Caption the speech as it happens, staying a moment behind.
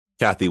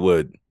Kathy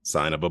Wood,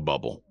 sign of a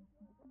bubble.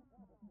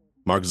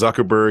 Mark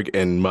Zuckerberg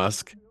and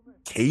Musk,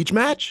 cage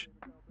match,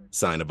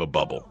 sign of a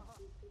bubble.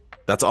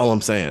 That's all I'm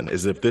saying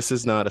is if this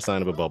is not a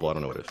sign of a bubble, I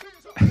don't know what it is.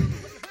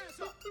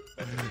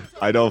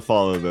 I don't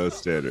follow those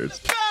standards.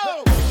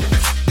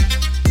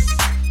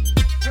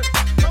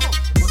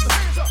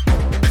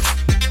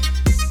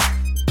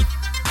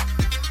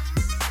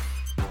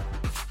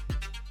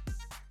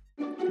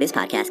 This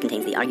podcast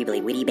contains the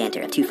arguably witty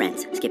banter of two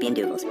friends, Skippy and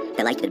Dougals,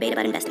 that like to debate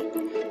about investing.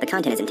 The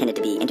content is intended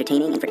to be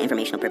entertaining and for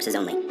informational purposes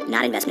only,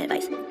 not investment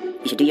advice.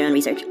 You should do your own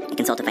research and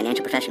consult a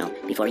financial professional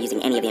before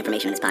using any of the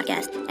information in this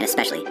podcast, and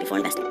especially before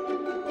investing.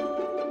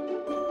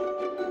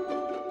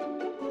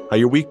 How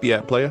your week be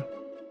at, playa?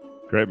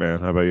 Great, man.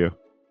 How about you?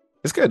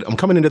 It's good. I'm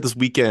coming into this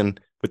weekend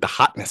with the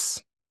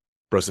hotness,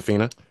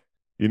 Brosafina.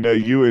 You know,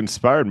 you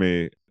inspired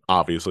me.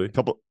 Obviously. A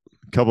couple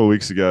of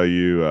weeks ago,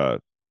 you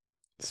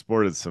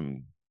sported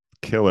some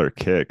killer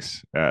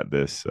kicks at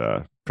this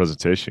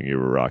presentation you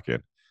were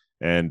rocking.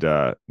 And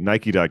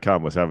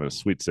Nike.com was having a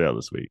sweet sale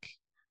this week.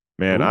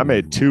 Man, Ooh. I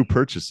made 2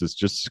 purchases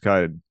just to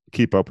kind of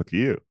keep up with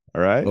you.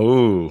 All right.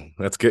 Oh,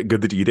 that's good. Good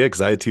that you did,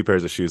 because I had 2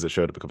 pairs of shoes that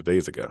showed up a couple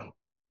days ago.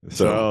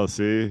 So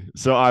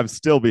I'm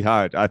still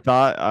behind. I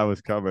thought I was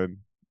coming.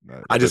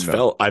 I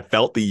felt like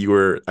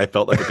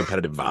a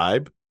competitive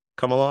vibe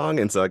come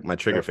along, and so like my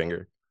trigger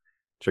finger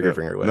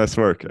went. Nice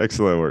work.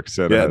 Excellent work.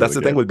 So yeah, that's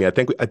the thing with me. I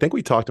think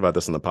we talked about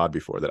this on the pod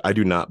before, that I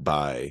do not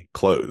buy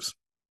clothes.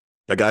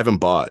 Like I haven't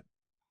bought.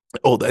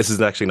 Oh, this is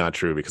actually not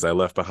true, because I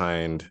left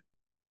behind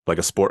like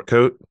a sport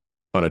coat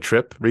on a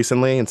trip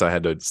recently, and so I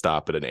had to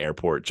stop at an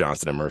airport,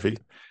 Johnston and Murphy.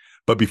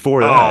 But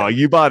before that,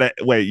 you bought it.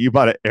 Wait, you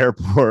bought an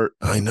airport?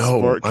 I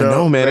know,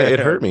 man. It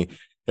hurt me.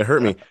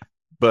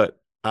 But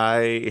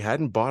I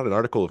hadn't bought an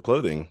article of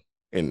clothing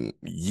in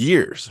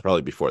years,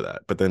 probably before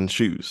that. But then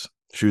shoes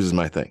is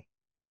my thing.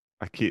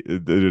 I keep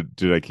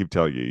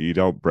telling you, you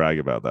don't brag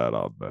about that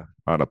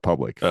on a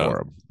public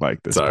forum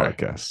like this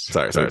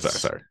podcast.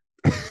 Sorry.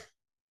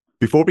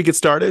 Before we get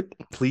started,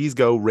 please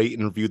go rate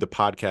and review the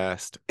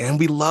podcast. And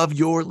we love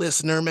your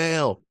listener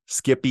mail.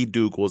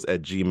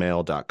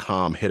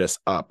 SkippyDougals@gmail.com. Hit us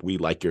up. We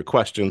like your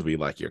questions. We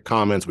like your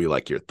comments. We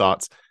like your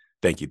thoughts.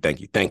 Thank you.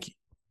 Okay,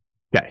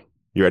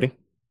 you ready?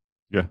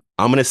 Yeah.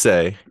 I'm going to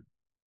say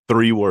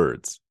 3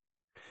 words,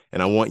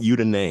 and I want you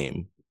to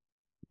name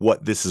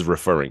what this is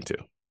referring to.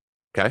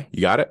 Okay,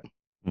 you got it?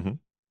 Mm-hmm.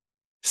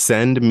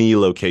 Send me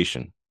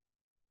location.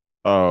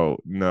 Oh,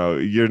 no,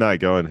 you're not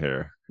going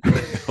here.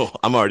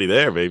 I'm already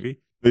there, baby.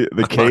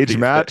 The cage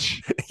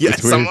match?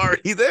 Yes, I'm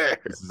already there.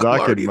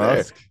 Zuck and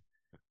Musk.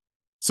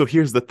 So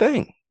here's the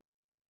thing.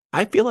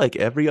 I feel like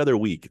every other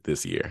week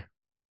this year,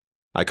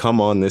 I come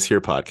on this here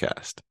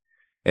podcast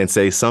and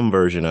say some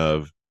version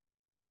of,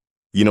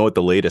 you know what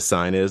the latest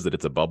sign is, that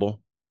it's a bubble?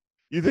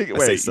 You think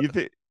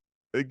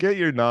get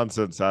your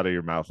nonsense out of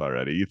your mouth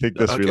already. You think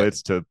this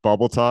relates to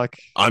bubble talk?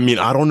 I mean,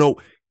 I don't know.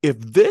 If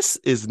this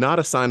is not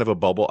a sign of a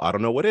bubble, I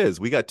don't know what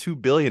is. We got 2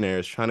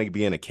 billionaires trying to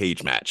be in a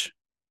cage match.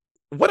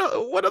 What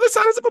other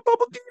signs of a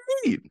bubble do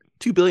you need?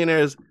 2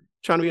 billionaires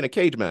trying to be in a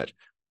cage match.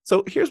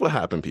 So here's what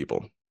happened,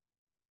 people.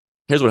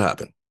 Here's what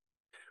happened.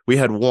 We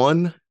had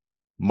one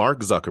Mark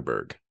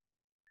Zuckerberg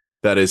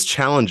that is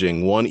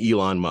challenging one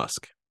Elon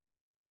Musk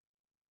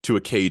to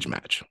a cage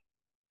match.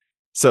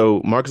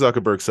 So Mark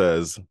Zuckerberg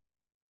says,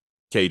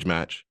 cage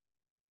match.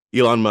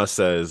 Elon Musk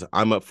says,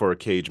 I'm up for a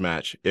cage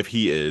match if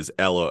he is,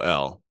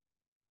 LOL.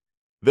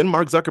 Then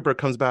Mark Zuckerberg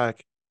comes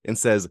back and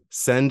says,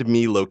 send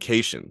me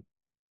location.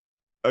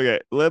 Okay,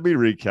 let me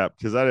recap,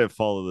 because I didn't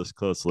follow this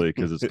closely,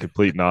 because it's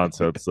complete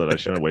nonsense that I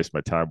shouldn't waste my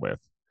time with.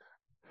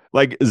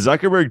 Like,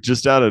 Zuckerberg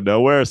just out of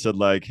nowhere said,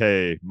 like,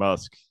 hey,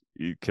 Musk,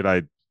 can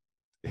I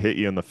hit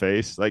you in the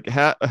face? Like,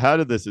 how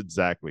did this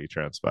exactly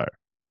transpire?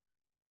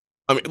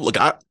 I mean, look,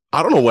 I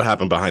don't know what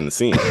happened behind the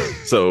scenes,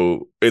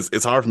 so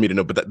it's hard for me to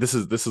know. But this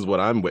is what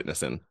I'm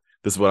witnessing.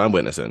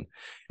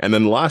 And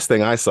then the last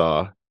thing I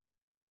saw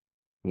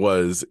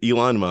was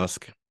Elon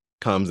Musk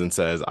comes and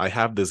says, "I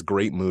have this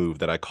great move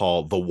that I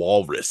call the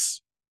walrus,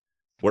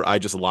 where I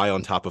just lie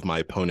on top of my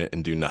opponent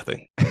and do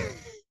nothing."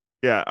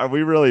 Yeah, are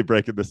we really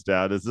breaking this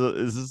down? Is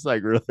this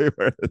like really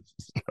where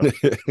this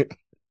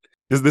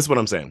is this what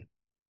I'm saying?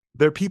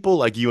 There are people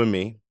like you and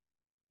me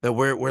that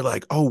we're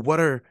like, oh, what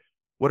are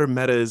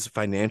Meta's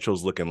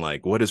financials looking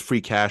like? What is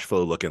free cash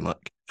flow looking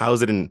like? How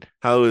is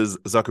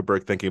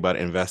Zuckerberg thinking about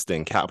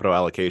investing, capital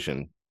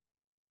allocation?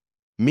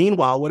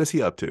 Meanwhile, what is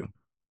he up to?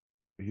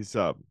 He's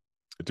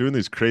doing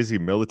these crazy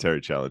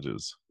military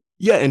challenges.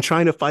 Yeah, and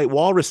trying to fight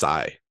Walrus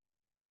Eye.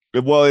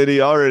 Well, and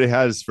he already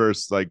had his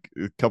first, like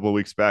a couple of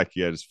weeks back,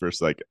 he had his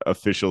first like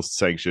official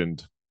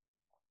sanctioned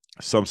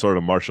some sort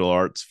of martial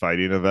arts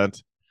fighting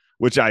event,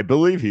 which I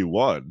believe he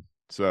won.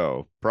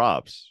 So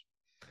props.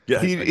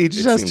 Yeah, he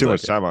just has too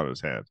much time on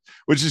his hands,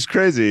 which is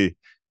crazy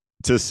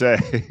to say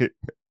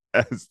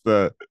as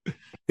the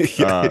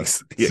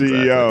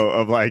CEO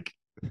of like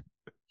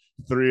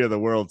 3 of the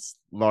world's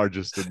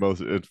largest and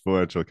most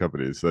influential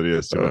companies, that he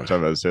has too much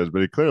time on his hands,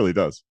 but he clearly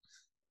does.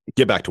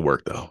 Get back to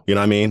work, though. You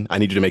know what I mean? I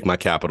need you to make my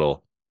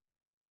capital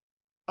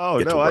Oh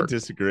get to no, I work.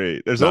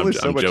 disagree. There's No, only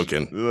so I'm much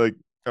joking. like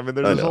I mean,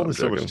 I there's know, only I'm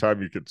so much joking.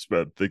 time you could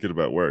spend thinking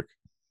about work.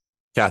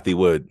 Kathy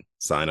Wood,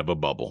 sign of a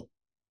bubble.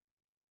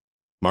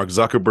 Mark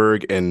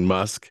Zuckerberg and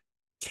Musk,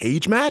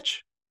 cage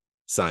match,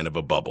 sign of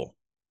a bubble.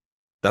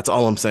 That's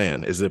all I'm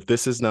saying. Is if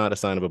this is not a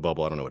sign of a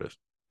bubble, I don't know what is.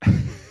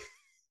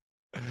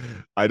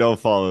 I don't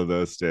follow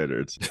those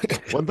standards.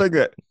 One thing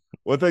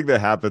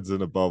that happens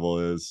in a bubble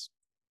is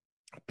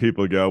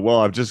people go,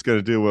 "Well, I'm just going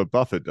to do what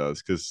Buffett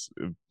does because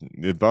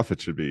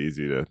Buffett should be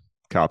easy to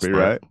copy,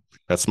 Smart. right?"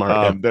 That's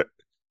smart. Yeah.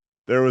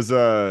 There was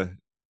a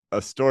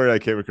story I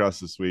came across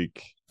this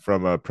week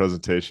from a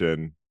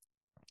presentation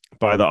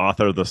by the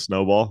author of The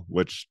Snowball,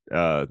 which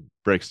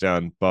breaks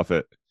down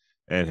Buffett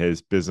and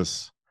his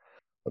businesses,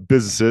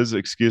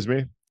 excuse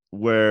me,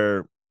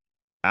 where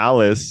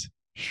Alice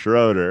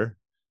Schroeder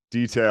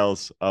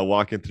details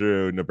walking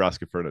through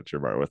Nebraska Furniture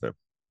Mart with him.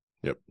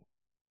 Yep.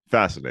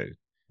 Fascinating.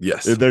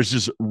 Yes. There's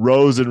just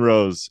rows and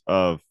rows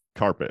of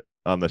carpet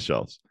on the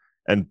shelves.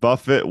 And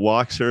Buffett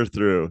walks her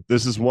through.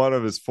 This is one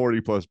of his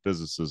 40 plus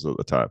businesses at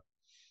the time.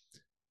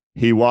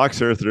 He walks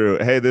her through,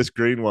 hey, this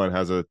green one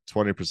has a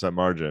 20%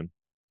 margin.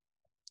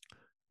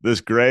 This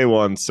gray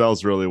one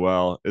sells really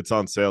well. It's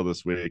on sale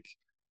this week.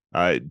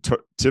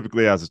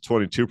 Typically has a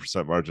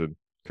 22% margin,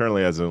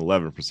 currently has an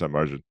 11%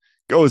 margin.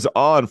 Goes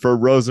on for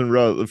rows and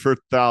rows, for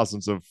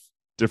thousands of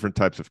different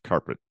types of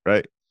carpet,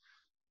 right?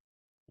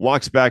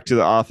 Walks back to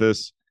the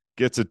office,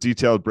 gets a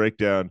detailed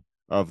breakdown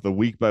of the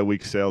week by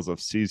week sales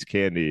of See's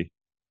Candy,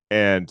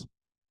 and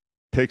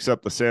picks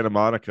up the Santa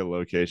Monica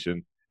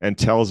location and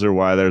tells her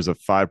why there's a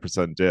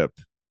 5% dip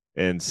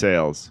in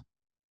sales,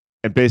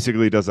 and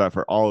basically does that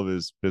for all of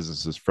his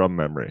businesses from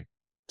memory.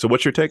 So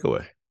what's your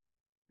takeaway?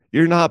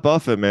 You're not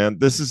Buffett, man.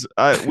 This is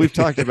we've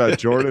talked about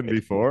Jordan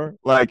before,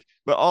 like,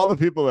 but all the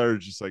people that are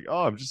just like,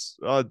 oh,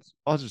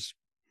 I'll just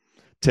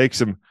take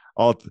some,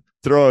 I'll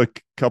throw a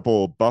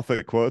couple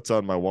Buffett quotes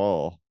on my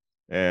wall,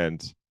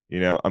 and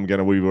I'm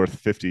gonna be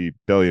worth $50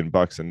 billion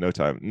in no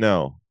time.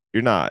 No,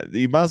 you're not.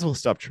 You might as well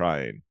stop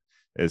trying.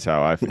 Is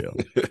how I feel.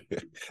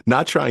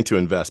 Not trying to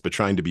invest, but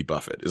trying to be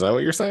Buffett. Is that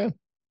what you're saying?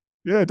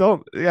 Yeah,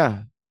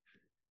 yeah.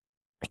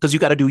 Because you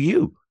got to do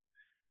you.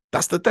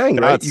 That's the thing,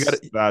 right? You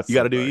got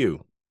to do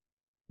you.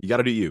 You got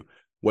to do you.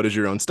 What is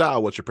your own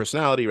style? What's your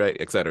personality, right?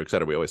 Et cetera, et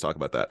cetera. We always talk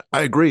about that.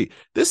 I agree.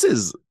 This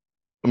is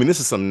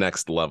some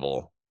next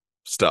level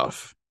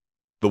stuff.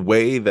 The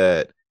way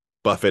that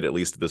Buffett, at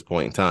least at this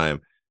point in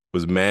time,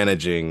 was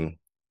managing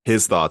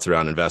his thoughts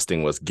around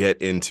investing was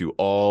get into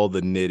all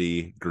the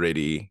nitty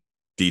gritty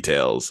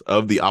details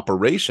of the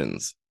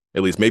operations,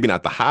 at least maybe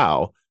not the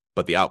how,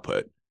 but the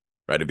output,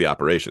 right, of the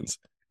operations.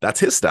 That's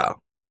his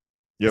style.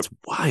 Yep. It's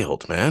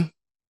wild, man.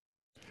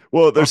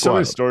 Well, there's so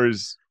many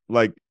stories,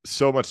 like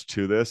so much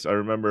to this. I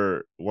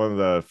remember one of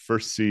the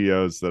first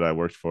CEOs that I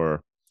worked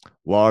for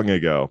long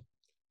ago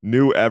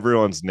knew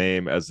everyone's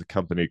name as the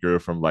company grew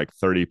from like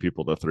 30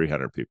 people to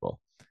 300 people.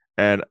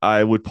 And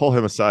I would pull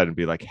him aside and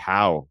be like,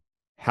 how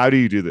do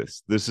you do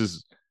this? This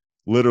is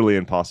literally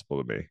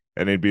impossible to me.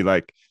 And he'd be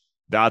like,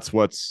 that's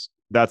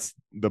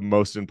the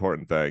most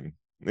important thing.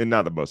 And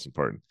not the most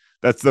important.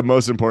 That's the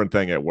most important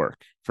thing at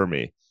work for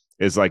me,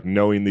 is like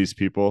knowing these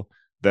people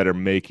that are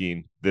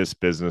making this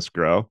business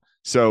grow.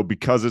 So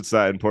because it's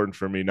that important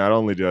for me, not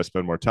only do I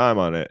spend more time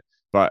on it,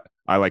 but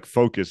I like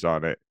focus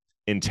on it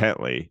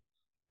intently.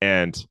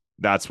 And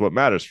that's what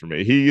matters for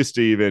me. He used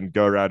to even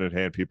go around and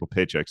hand people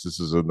paychecks.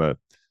 This is in the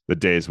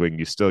days when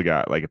you still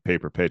got like a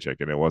paper paycheck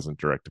and it wasn't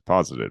direct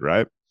deposited,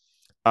 right?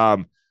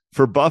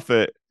 For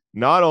Buffett,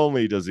 not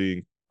only does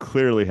he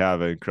clearly have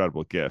an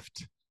incredible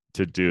gift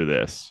to do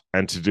this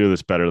and to do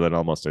this better than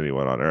almost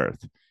anyone on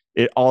earth,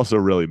 it also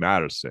really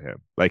matters to him.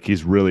 Like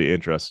he's really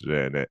interested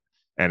in it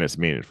and it's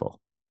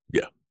meaningful.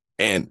 Yeah.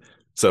 And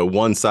so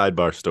one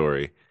sidebar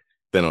story,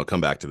 then I'll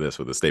come back to this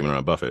with a statement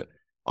around Buffett.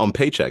 On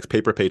paychecks,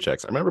 paper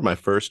paychecks, I remember my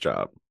first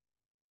job.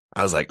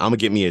 I was like, I'm going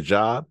to get me a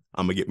job.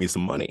 I'm going to get me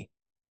some money.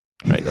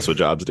 Right? That's what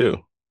jobs do.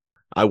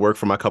 I work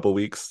for my couple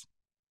weeks.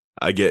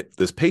 I get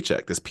this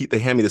paycheck. They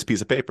hand me this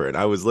piece of paper. And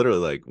I was literally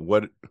like,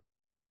 what?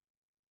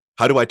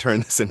 How do I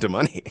turn this into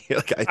money?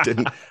 Like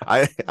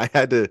I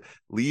had to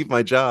leave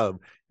my job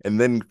and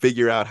then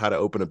figure out how to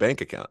open a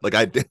bank account. Like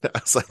I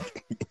was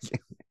like,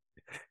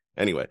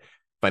 anyway,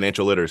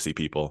 financial literacy,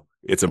 people.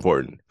 It's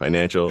important.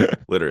 Financial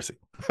literacy.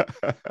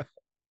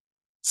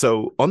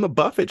 So on the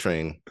Buffett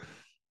train,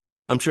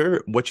 I'm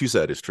sure what you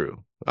said is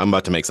true. I'm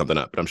about to make something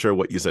up, but I'm sure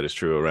what you said is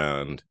true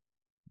around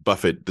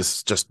Buffett.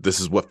 This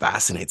is what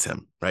fascinates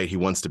him, right? He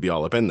wants to be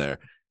all up in there.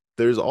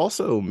 There's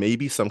also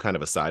maybe some kind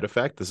of a side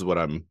effect. This is what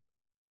I'm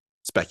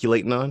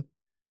speculating on.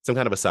 Some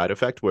kind of a side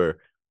effect where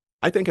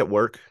I think at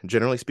work,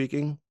 generally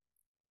speaking,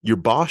 your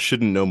boss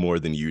shouldn't know more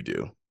than you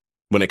do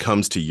when it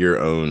comes to your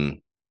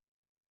own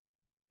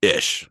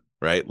ish,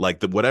 right?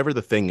 Like whatever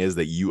the thing is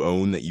that you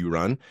own, that you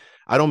run.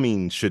 I don't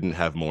mean shouldn't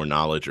have more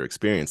knowledge or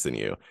experience than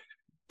you,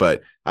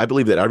 but I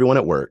believe that everyone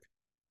at work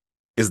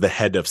is the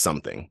head of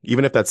something,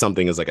 even if that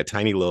something is like a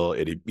tiny little,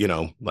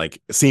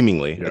 like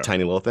seemingly a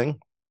tiny little thing.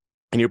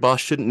 And your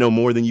boss shouldn't know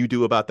more than you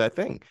do about that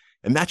thing.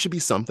 And that should be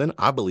something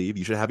I believe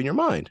you should have in your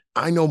mind.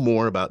 I know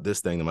more about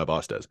this thing than my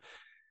boss does.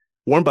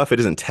 Warren Buffett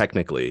isn't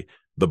technically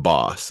the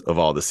boss of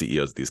all the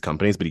CEOs of these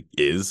companies, but he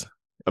is.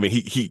 I mean,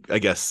 he I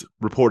guess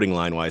reporting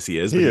line wise he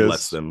is, but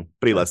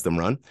he lets them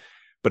run.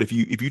 But if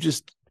you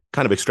just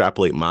kind of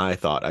extrapolate my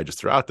thought I just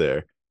threw out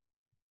there,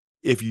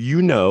 if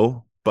you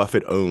know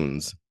Buffett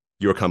owns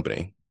your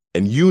company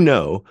and you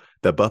know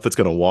that Buffett's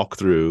going to walk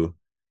through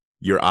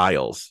your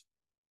aisles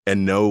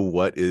and know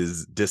what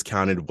is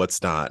discounted,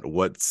 what's not,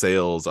 what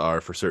sales are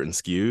for certain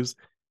SKUs,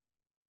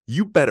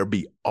 you better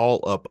be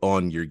all up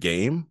on your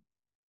game.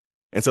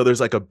 And so there's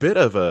like a bit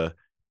of a,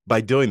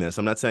 by doing this,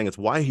 I'm not saying it's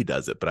why he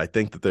does it, but I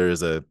think that there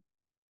is an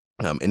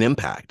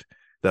impact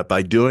that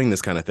by doing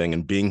this kind of thing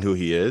and being who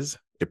he is,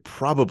 it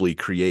probably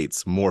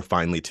creates more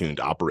finely tuned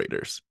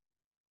operators.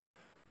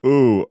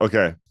 Ooh,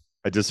 okay.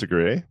 I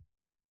disagree.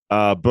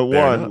 But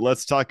one,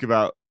 let's talk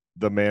about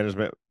the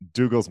management,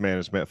 Dougal's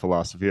management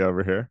philosophy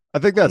over here. I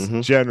think that's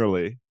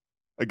generally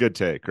a good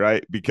take,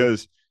 right?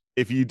 Because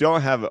if you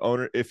don't have an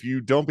owner, if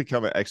you don't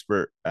become an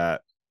expert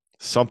at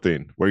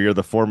something where you're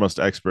the foremost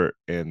expert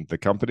in the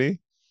company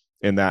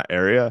in that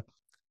area,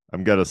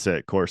 I'm gonna say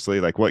it coarsely,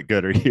 like what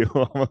good are you?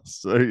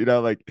 Almost, so, you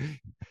know, like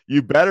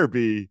you better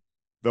be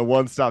the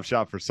one-stop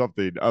shop for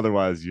something,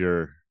 otherwise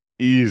you're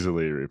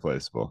easily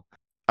replaceable.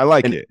 I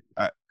like it.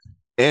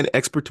 And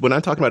when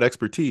I'm talking about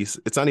expertise,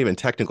 it's not even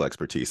technical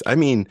expertise. I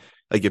mean,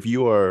 like if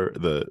you are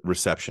the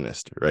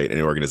receptionist, right, in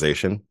an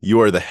organization, you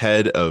are the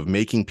head of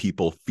making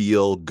people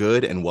feel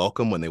good and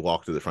welcome when they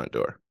walk through the front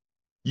door.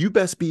 You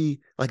best be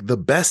like the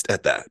best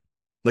at that.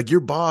 Like your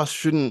boss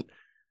shouldn't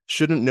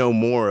know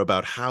more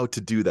about how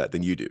to do that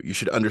than you do. You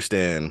should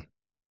understand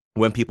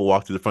when people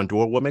walk through the front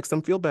door, what makes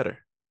them feel better?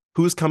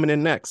 Who's coming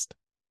in next?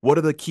 What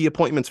are the key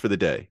appointments for the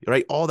day,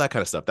 right? All that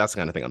kind of stuff. That's the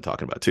kind of thing I'm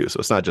talking about too. So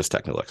it's not just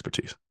technical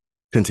expertise.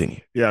 Continue.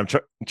 Yeah, I'm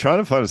trying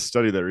to find a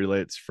study that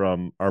relates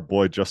from our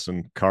boy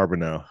Justin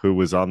Carbonell, who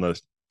was on the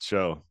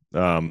show,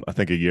 I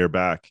think a year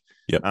back.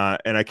 Yep.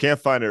 And I can't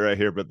find it right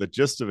here, but the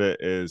gist of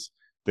it is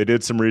they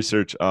did some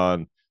research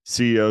on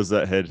CEOs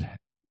that had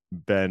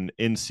been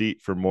in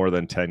seat for more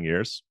than 10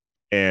 years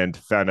and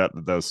found out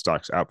that those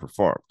stocks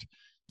outperformed.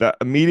 The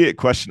immediate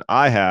question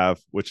I have,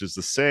 which is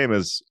the same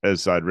as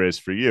I'd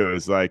raised for you,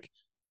 is like,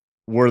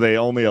 were they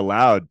only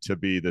allowed to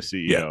be the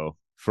CEO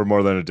for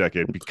more than a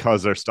decade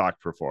because their stock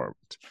performed?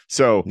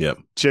 So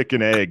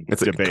chicken egg,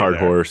 it's a cart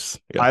horse.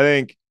 I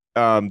think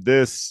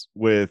this,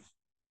 with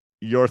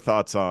your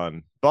thoughts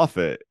on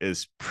Buffett,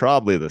 is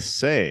probably the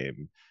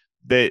same.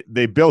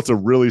 They built a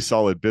really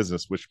solid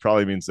business, which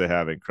probably means they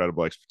have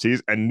incredible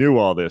expertise and knew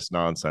all this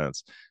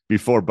nonsense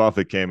before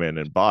Buffett came in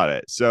and bought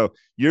it. So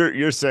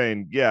you're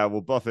saying, yeah,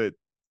 well,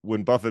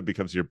 when Buffett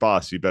becomes your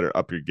boss, you better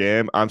up your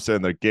game. I'm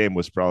saying their game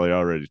was probably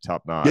already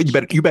top notch.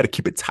 Yeah, you better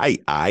keep it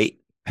tight.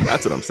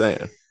 That's what I'm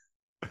saying.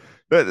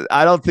 But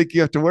I don't think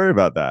you have to worry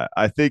about that.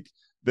 I think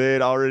they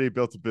had already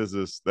built a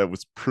business that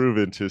was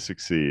proven to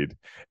succeed,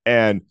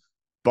 and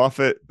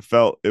Buffett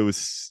felt it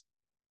was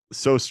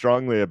so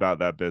strongly about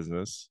that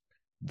business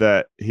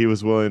that he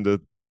was willing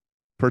to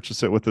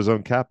purchase it with his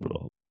own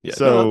capital. Yeah,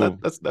 so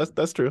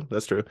that's true.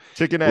 That's true.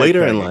 Chicken egg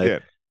later in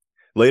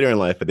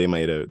life, they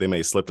may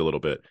have slipped a little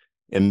bit.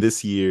 In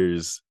this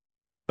year's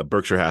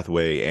Berkshire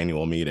Hathaway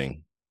annual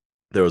meeting,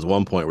 there was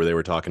one point where they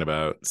were talking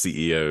about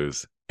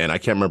CEOs, and I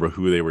can't remember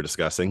who they were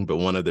discussing, but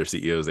one of their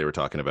CEOs they were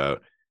talking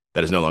about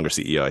that is no longer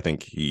CEO. I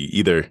think he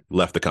either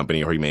left the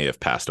company or he may have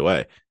passed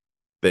away.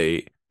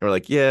 They were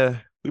like, yeah,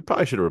 we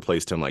probably should have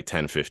replaced him like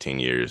 10, 15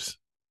 years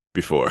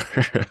before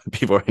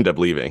he ended up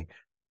leaving.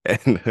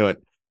 And I went,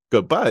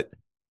 good, but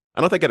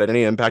I don't think it had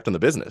any impact on the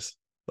business.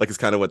 Like it's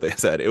kind of what they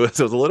said. It was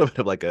a little bit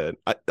of like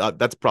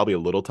that's probably a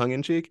little tongue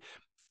in cheek,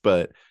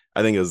 but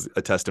I think it was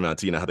a testament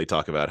to, how they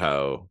talk about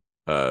how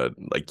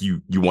like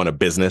you want a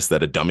business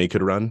that a dummy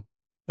could run.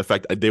 In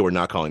fact, they were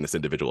not calling this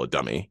individual a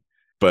dummy,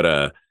 but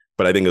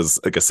I think it was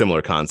like a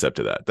similar concept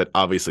to that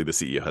obviously the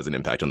CEO has an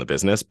impact on the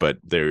business, but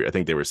I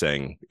think they were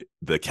saying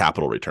the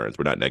capital returns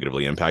were not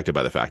negatively impacted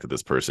by the fact that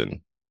this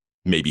person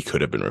maybe could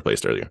have been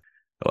replaced earlier.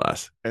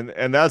 Alas.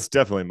 And that's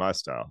definitely my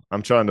style.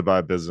 I'm trying to buy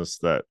a business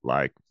that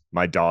like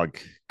my dog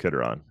could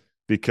run,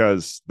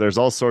 because there's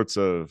all sorts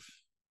of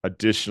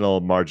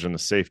additional margin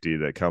of safety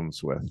that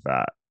comes with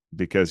that,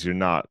 because you're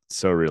not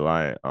so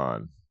reliant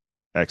on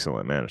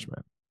excellent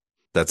management.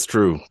 That's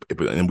true.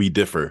 And we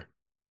differ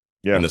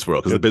in this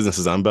world, because the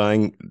businesses I'm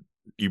buying,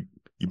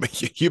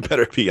 you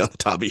better be on the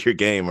top of your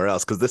game or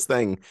else, because this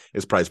thing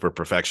is priced for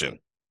perfection.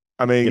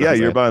 I mean,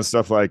 you're buying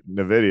stuff like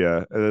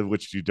NVIDIA,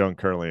 which you don't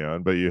currently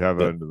own, but you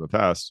have owned in the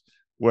past,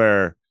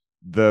 where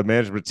the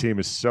management team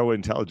is so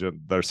intelligent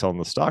they're selling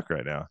the stock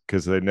right now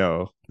because they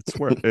know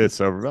it's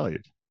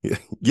overvalued.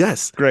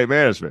 Yes. Great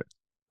management.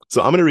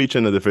 So I'm going to reach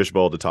into the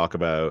fishbowl to talk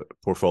about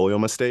portfolio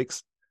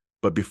mistakes.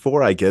 But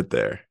before I get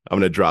there, I'm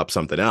going to drop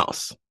something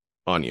else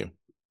on you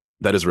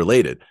that is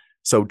related.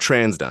 So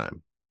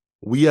TransDigm.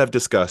 We have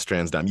discussed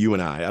TransDigm, you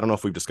and I don't know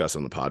if we've discussed it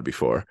on the pod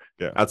before,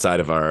 outside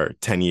of our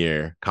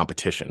 10-year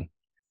competition.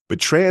 But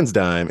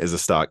TransDigm is a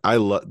stock. I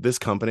love this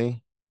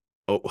company.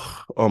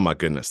 Oh my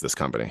goodness, this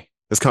company.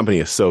 This company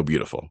is so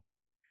beautiful.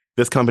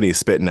 This company is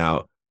spitting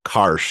out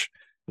Karsh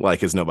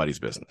like it's nobody's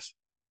business.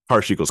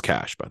 Karsh equals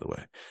cash, by the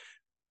way.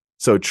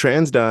 So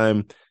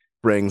TransDigm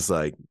brings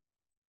like,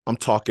 I'm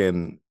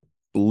talking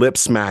lip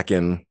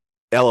smacking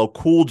LL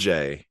Cool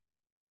J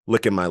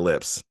licking my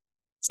lips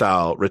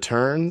style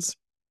returns,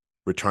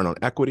 return on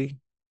equity,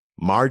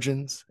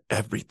 margins,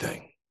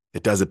 everything.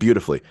 It does it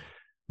beautifully.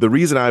 The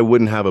reason I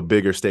wouldn't have a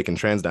bigger stake in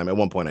TransDigm, at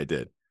one point I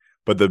did,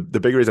 but the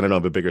big reason I don't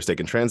have a bigger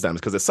stake in TransDigm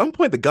is because at some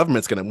point the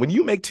government's going to, when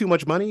you make too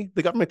much money,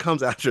 the government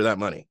comes after that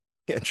money.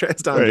 Yeah,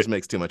 TransDigm just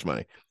makes too much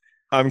money.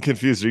 I'm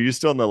confused. Are you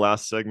still in the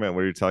last segment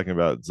where you're talking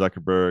about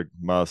Zuckerberg,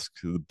 Musk,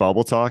 the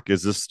bubble talk?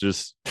 Is this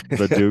just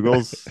the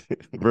Dougal's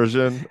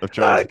version of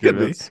trying to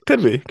convince?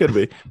 Could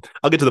be.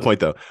 I'll get to the point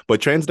though. But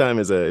TransDigm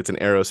it's an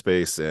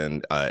aerospace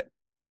and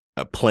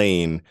a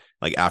plane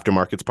like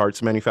aftermarket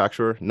parts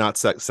manufacturer. Not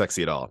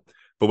sexy at all.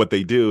 But what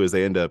they do is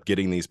they end up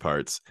getting these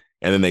parts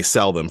and then they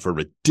sell them for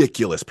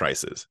ridiculous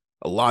prices.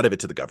 A lot of it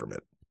to the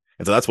government.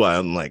 And so that's why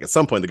I'm like, at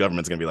some point the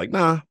government's gonna be like,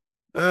 nah,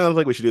 I don't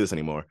think we should do this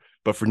anymore.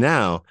 But for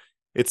now,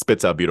 it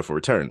spits out beautiful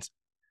returns.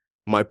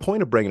 My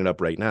point of bringing it up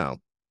right now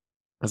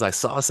is I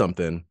saw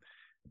something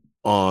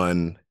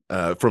on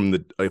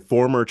from a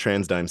former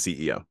TransDigm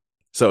CEO.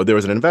 So there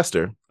was an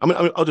investor.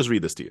 I'll just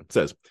read this to you. It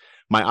says,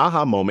 my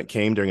aha moment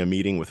came during a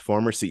meeting with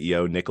former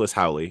CEO Nicholas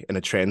Howley and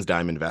a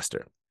TransDigm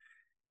investor.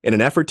 In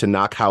an effort to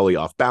knock Howley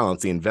off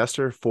balance, the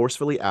investor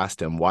forcefully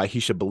asked him why he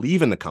should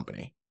believe in the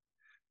company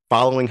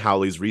following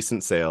Howley's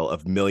recent sale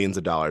of millions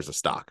of dollars of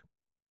stock.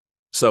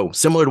 So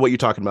similar to what you're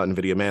talking about in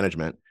NVIDIA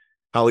management,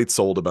 Howley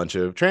sold a bunch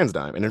of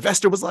TransDigm. An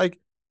investor was like,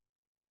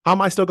 how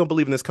am I still going to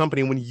believe in this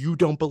company when you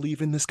don't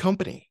believe in this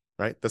company?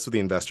 Right? That's what the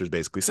investor's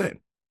basically saying.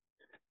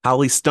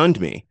 Howley stunned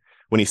me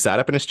when he sat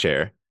up in his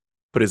chair,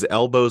 put his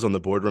elbows on the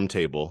boardroom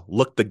table,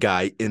 looked the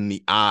guy in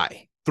the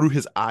eye, through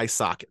his eye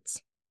sockets,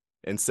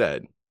 and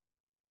said,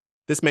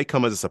 this may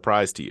come as a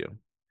surprise to you,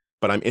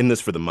 but I'm in this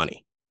for the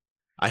money.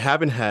 I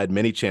haven't had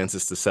many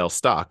chances to sell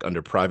stock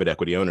under private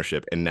equity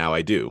ownership, and now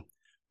I do.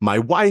 My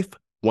wife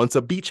wants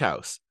a beach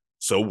house,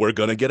 so we're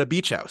going to get a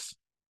beach house.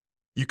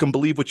 You can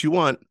believe what you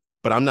want,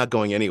 but I'm not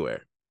going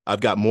anywhere.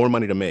 I've got more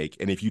money to make,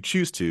 and if you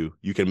choose to,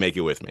 you can make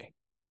it with me.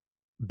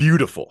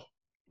 Beautiful.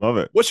 Love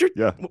it. What's your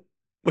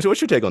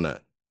take on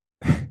that?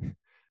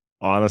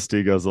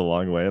 Honesty goes a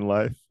long way in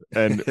life.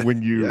 And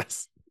when you,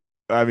 yes.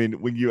 I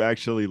mean, when you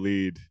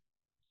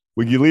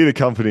lead a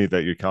company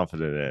that you're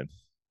confident in,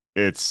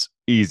 it's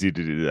easy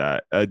to do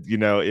that.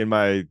 In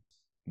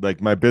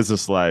my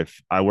business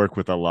life, I work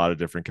with a lot of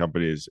different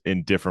companies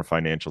in different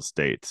financial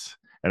states.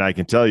 And I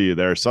can tell you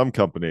there are some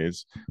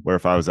companies where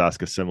if I was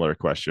asked a similar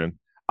question,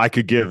 I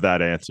could give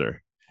that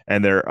answer.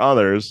 And there are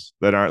others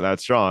that aren't that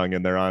strong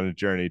and they're on a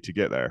journey to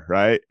get there.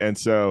 Right. And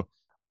so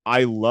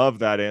I love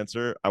that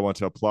answer. I want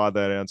to applaud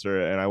that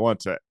answer. And I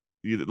want to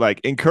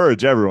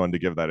encourage everyone to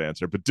give that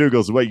answer. But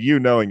Dougal's, what you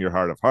know in your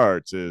heart of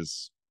hearts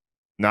is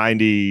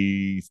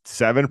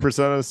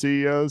 97% of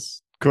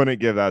CEOs couldn't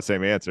give that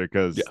same answer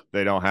because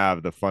they don't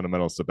have the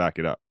fundamentals to back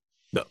it up.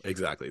 No,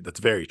 exactly. That's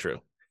very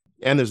true.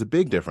 And there's a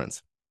big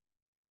difference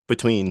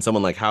between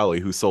someone like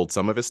Howley, who sold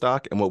some of his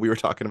stock, and what we were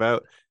talking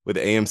about with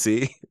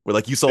AMC, where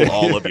like you sold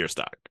all of your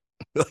stock.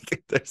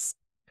 Like that's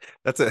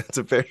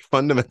a very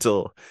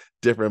fundamental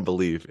different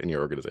belief in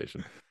your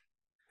organization.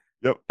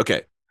 Yep.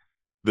 Okay.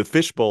 The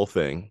fishbowl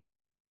thing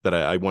that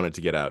I wanted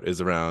to get out is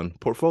around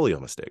portfolio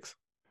mistakes.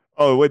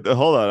 Oh, wait,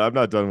 hold on. I'm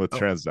not done with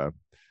TransDigm.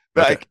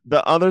 Like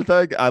the other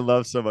thing I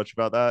love so much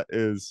about that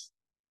is,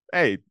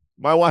 hey,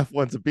 my wife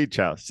wants a beach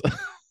house.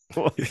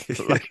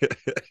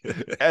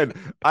 And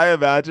I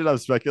imagine, I'm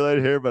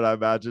speculating here, but I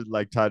imagine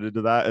like tied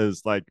into that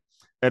is like,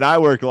 and I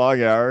work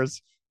long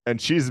hours and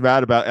she's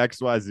mad about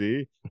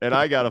XYZ and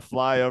I got to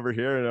fly over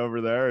here and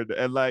over there.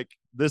 And like,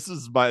 this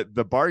is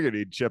the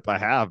bargaining chip I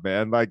have,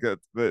 man. Like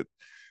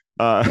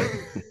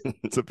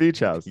it's a beach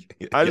house.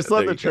 I just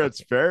love the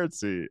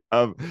transparency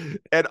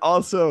and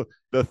also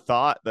the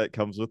thought that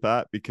comes with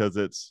that, because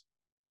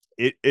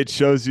it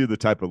shows you the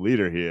type of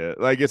leader he is.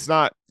 Like, it's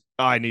not,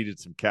 oh, I needed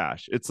some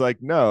cash. It's like,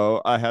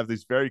 no, I have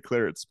these very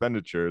clear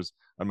expenditures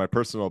on my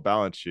personal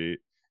balance sheet,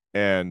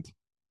 and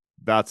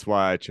that's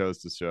why I chose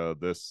to show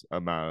this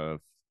amount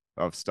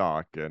of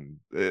stock. And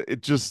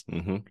it just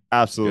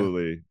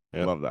absolutely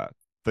love that.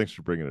 Thanks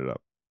for bringing it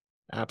up.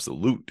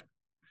 Absolute.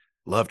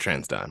 Love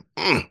TransDigm.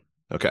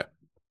 Okay.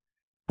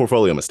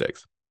 Portfolio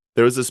mistakes.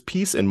 There was this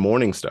piece in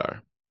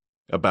Morningstar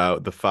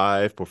about the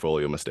 5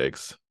 portfolio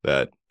mistakes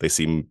that they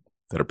seem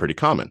that are pretty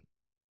common.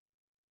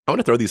 I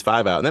want to throw these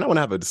 5 out, and then I want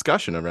to have a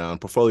discussion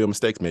around portfolio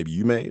mistakes maybe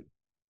you made,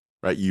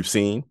 right? You've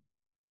seen,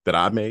 that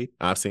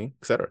I've seen,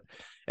 etc.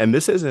 And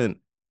this isn't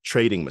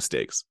trading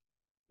mistakes.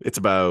 It's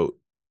about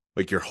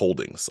like your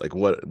holdings. Like,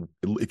 what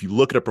if you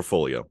look at a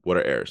portfolio, what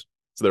are errors?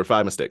 So there are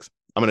 5 mistakes.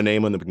 I'm going to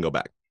name them, then we can go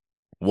back.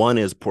 One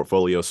is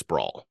portfolio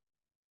sprawl.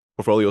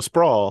 Portfolio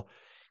sprawl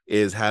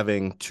is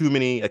having too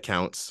many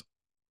accounts,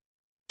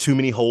 too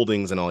many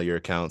holdings in all your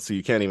accounts, so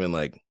you can't even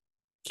like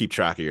keep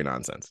track of your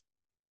nonsense.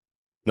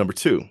 Number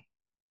 2,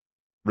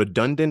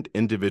 redundant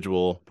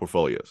individual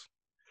portfolios.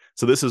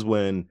 So this is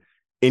when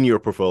in your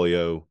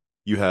portfolio,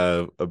 you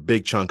have a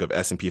big chunk of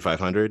S&P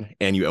 500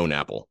 and you own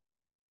Apple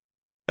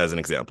as an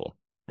example,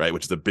 right?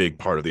 Which is a big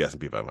part of the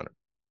S&P 500.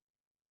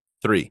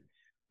 3,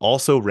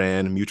 also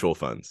ran mutual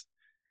funds.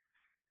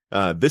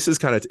 This is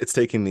kind of, it's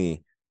taking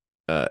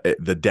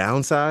the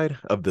downside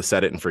of the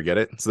set it and forget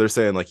it. So they're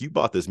saying like you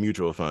bought this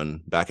mutual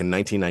fund back in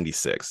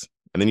 1996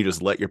 and then you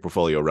just let your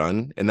portfolio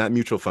run. And that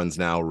mutual fund's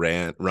now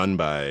run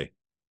by,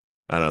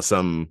 I don't know,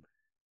 some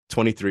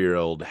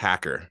 23-year-old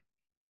hacker,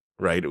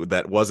 right?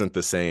 That wasn't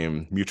the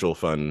same mutual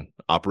fund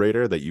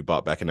operator that you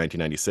bought back in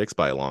 1996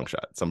 by a long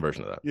shot, some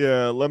version of that.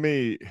 Yeah,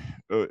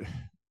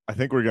 I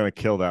think we're going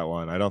to kill that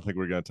one. I don't think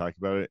we're going to talk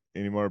about it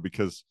anymore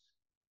because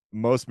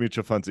most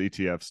mutual funds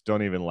ETFs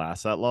don't even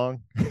last that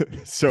long.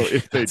 So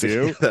if they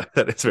do,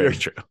 that is very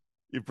true.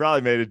 You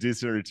probably made a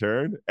decent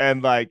return.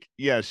 And like,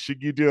 yeah,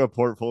 should you do a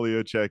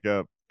portfolio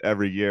checkup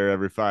every year,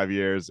 every 5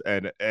 years,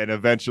 and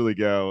eventually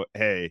go,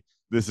 hey,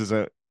 this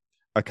isn't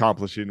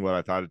accomplishing what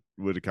I thought it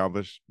would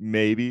accomplish?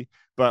 Maybe.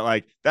 But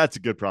like, that's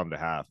a good problem to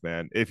have,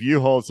 man. If you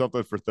hold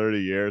something for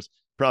 30 years,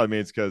 probably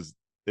means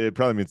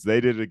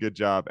they did a good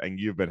job and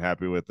you've been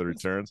happy with the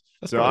returns.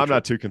 So I'm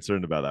not too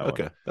concerned about that one.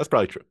 Okay, that's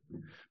probably true.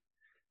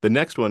 The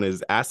next one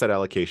is asset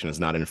allocation is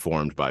not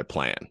informed by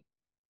plan.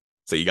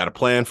 So you got a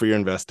plan for your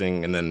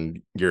investing and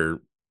then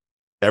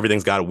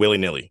everything's got a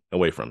willy-nilly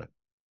away from it.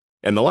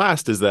 And the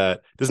last is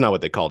that this is not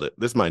what they called it.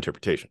 This is my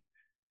interpretation.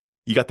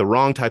 You got the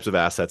wrong types of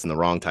assets and the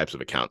wrong types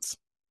of accounts.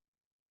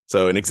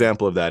 So an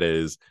example of that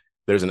is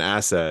there's an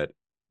asset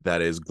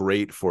that is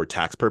great for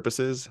tax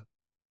purposes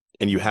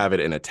and you have it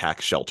in a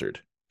tax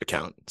sheltered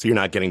account. So you're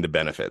not getting the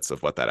benefits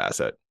of what that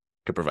asset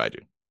could provide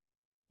you.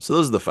 So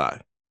those are the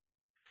 5.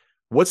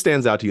 What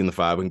stands out to you in the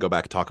 5? We can go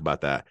back and talk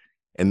about that.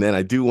 And then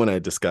I do want to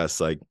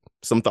discuss like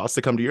some thoughts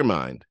that come to your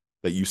mind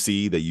that you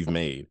see that you've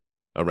made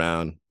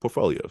around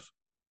portfolios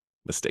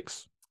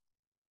mistakes.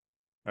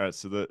 All right.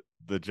 So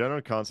the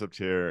general concept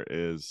here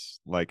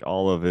is like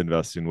all of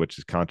investing, which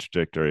is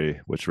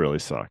contradictory, which really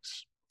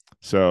sucks.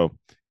 So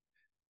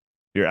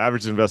your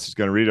average investor is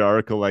going to read an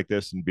article like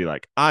this and be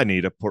like, I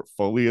need a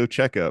portfolio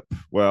checkup.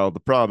 Well, the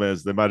problem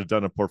is they might have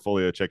done a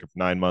portfolio checkup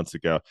 9 months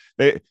ago.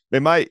 They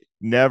might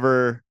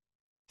never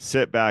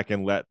sit back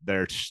and let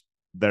their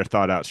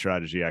thought out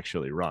strategy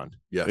actually run.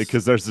 Yes.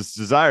 Because there's this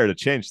desire to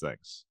change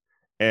things.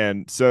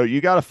 And so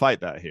you got to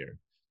fight that here.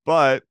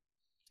 But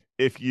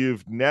if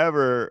you've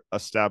never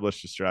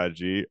established a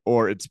strategy,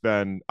 or it's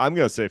been, I'm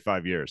going to say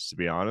 5 years, to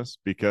be honest,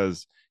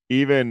 because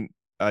even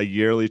a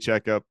yearly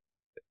checkup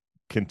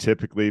can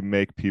typically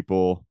make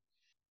people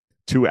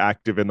too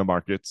active in the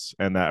markets.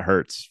 And that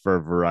hurts for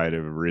a variety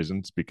of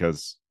reasons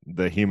because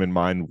the human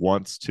mind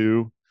wants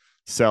to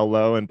sell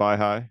low and buy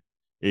high,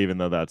 even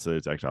though that's the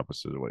exact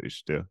opposite of what you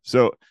should do.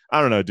 So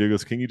I don't know,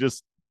 Douglas, can you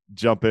just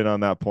jump in on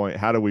that point?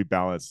 How do we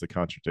balance the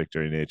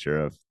contradictory nature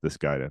of this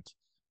guidance?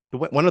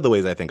 One of the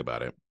ways I think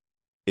about it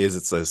is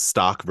it's a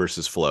stock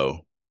versus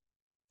flow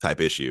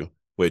type issue,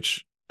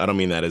 which I don't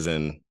mean that as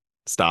in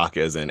stock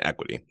as in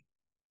equity.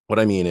 What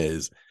I mean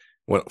is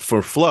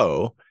for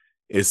flow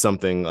is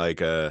something like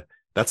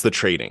that's the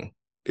trading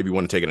if you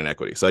want to take it in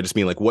equity. So I just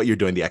mean like what you're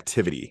doing, the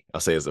activity, I'll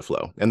say is the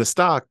flow. And the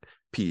stock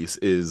piece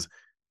is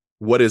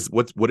what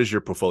does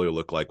your portfolio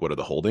look like? What are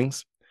the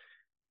holdings?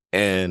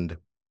 And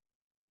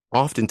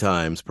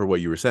oftentimes, per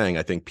what you were saying,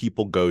 I think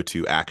people go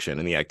to action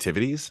and the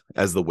activities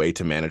as the way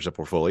to manage the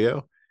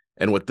portfolio.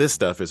 And what this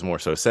stuff is more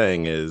so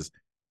saying is,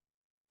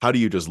 how do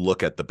you just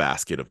look at the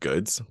basket of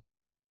goods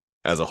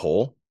as a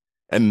whole?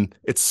 And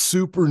it's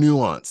super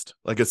nuanced,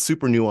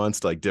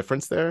 like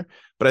difference there.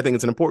 But I think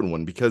it's an important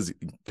one because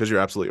you're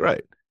absolutely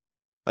right.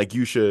 Like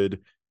you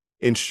should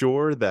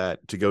ensure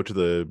that, to go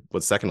to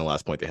what's second to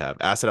last point they have,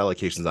 asset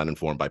allocation is not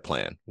informed by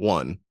plan.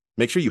 1,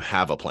 make sure you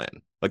have a plan.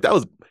 Like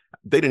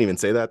they didn't even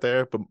say that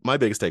there, but my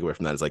biggest takeaway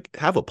from that is like,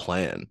 have a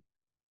plan.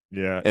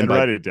 Yeah. And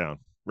write it down.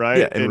 Right.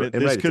 Yeah.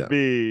 This could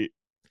be,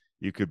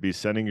 you could be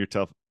sending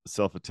yourself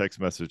a text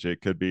message.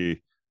 It could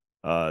be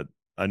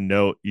a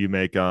note you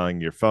make on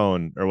your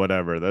phone or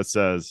whatever that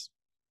says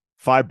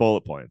 5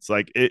 bullet points.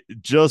 Like it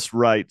just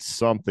write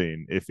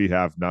something if you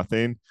have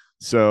nothing.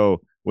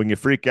 So when you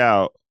freak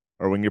out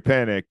or when you're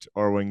panicked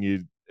or when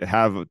you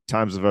have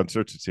times of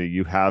uncertainty,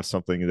 you have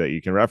something that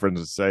you can reference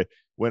and say,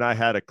 when I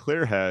had a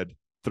clear head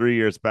 3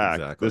 years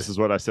back, This is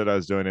what I said I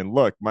was doing. And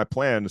look, my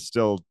plan is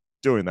still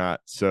doing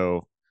that.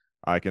 So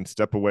I can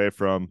step away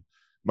from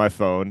my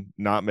phone,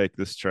 not make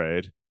this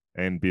trade,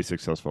 and be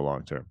successful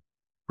long term.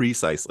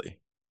 Precisely.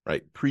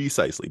 Right.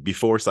 Precisely.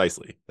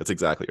 Beforecisely. That's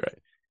exactly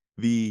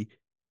right.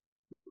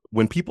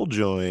 When people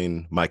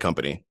join my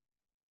company,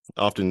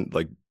 often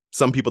like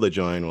some people that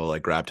join will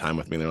like grab time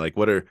with me and they're like,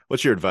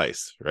 what's your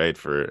advice, right,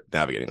 for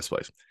navigating this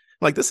place?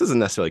 Like, this isn't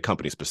necessarily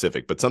company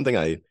specific, but something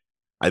I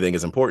think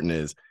is important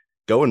is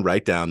go and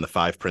write down the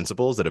 5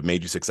 principles that have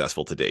made you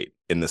successful to date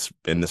in this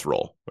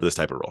role or this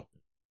type of role,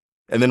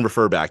 and then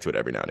refer back to it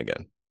every now and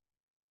again.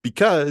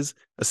 Because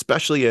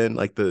especially in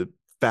like the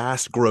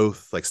fast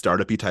growth, like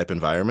startup-y type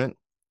environment,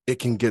 it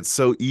can get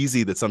so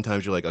easy that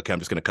sometimes you're like, okay, I'm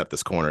just going to cut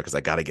this corner because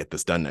I got to get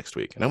this done next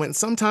week. And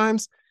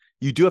sometimes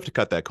you do have to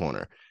cut that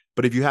corner,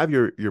 But if you have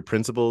your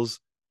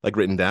principles like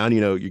written down,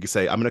 you can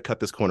say, I'm going to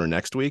cut this corner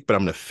next week, but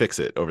I'm going to fix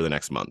it over the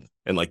next month.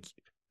 And like,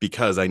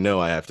 because I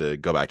know I have to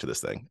go back to this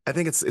thing. I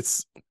think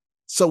it's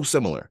so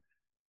similar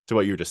to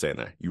what you were just saying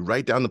there. You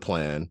write down the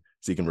plan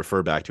so you can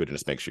refer back to it and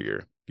just make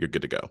sure you're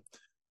good to go.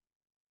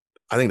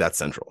 I think that's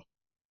central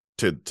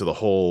to the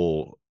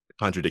whole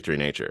contradictory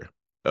nature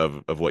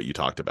of what you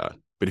talked about.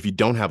 But if you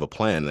don't have a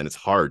plan, then it's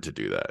hard to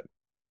do that.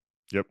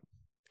 Yep.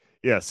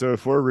 Yeah. So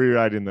if we're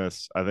rewriting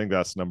this, I think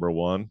that's number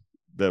one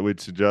that we'd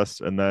suggest.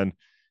 And then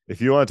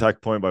if you want to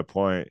talk point by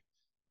point,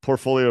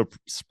 portfolio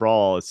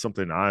sprawl is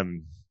something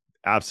I'm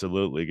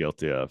absolutely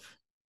guilty of.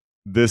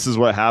 This is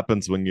what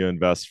happens when you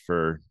invest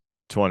for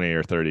 20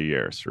 or 30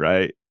 years,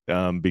 right?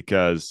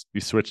 Because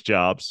you switch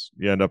jobs,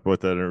 you end up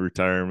with a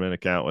retirement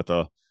account with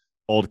a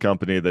old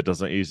company that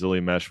doesn't easily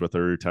mesh with a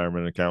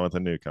retirement account with a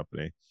new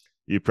company.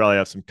 You probably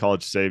have some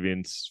college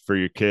savings for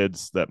your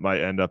kids that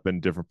might end up in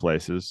different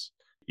places.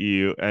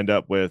 You end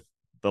up with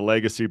the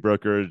legacy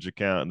brokerage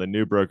account and the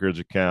new brokerage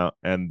account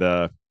and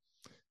the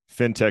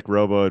fintech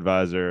robo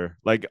advisor,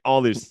 like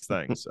all these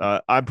things.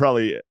 I'm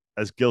probably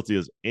as guilty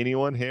as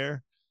anyone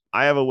here.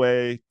 I have a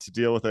way to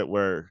deal with it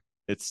where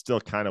it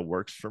still kind of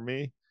works for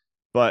me,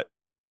 but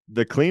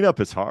the cleanup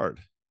is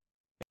hard.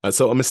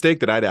 So a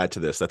mistake that I'd add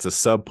to this, that's a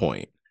sub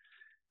point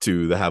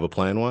to the have a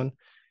plan one,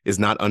 is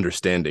not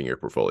understanding your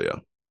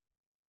portfolio.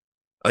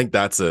 I think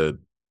that's a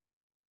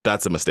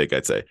mistake,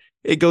 I'd say.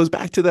 It goes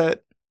back to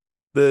that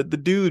the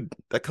dude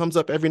that comes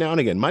up every now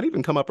and again, might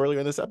even come up earlier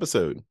in this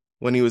episode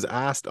when he was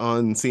asked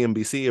on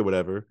CNBC or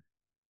whatever,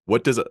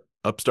 what does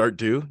Upstart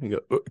do? You go,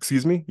 oh,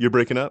 excuse me, you're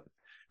breaking up,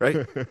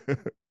 right?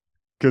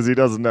 Because he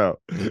doesn't know.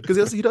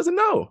 Because he doesn't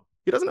know.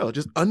 He doesn't know.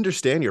 Just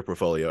understand your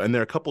portfolio. And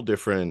there are a couple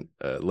different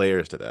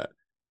layers to that.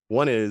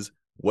 One is,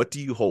 what do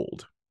you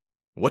hold?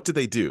 What do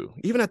they do?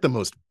 Even at the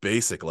most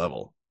basic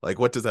level. Like,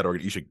 what does that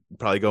you should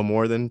probably go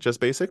more than just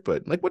basic,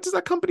 but like, what does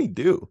that company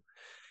do?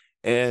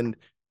 And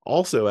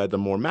also at the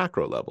more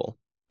macro level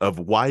of,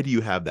 why do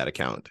you have that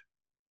account?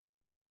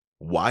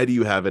 Why do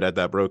you have it at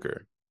that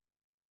broker?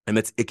 And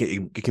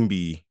it can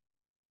be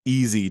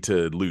easy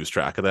to lose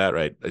track of that,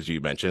 right? As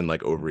you mentioned,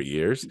 like over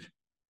years.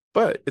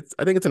 But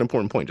I think it's an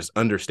important point. Just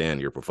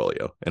understand your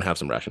portfolio and have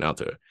some rationale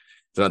to it.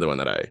 It's another one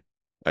that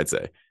I'd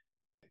say.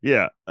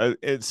 Yeah.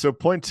 So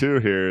point two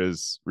here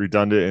is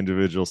redundant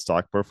individual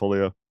stock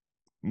portfolio.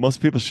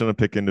 Most people shouldn't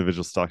pick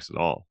individual stocks at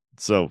all.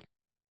 So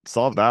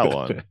solve that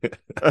one.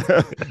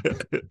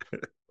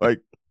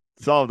 Like,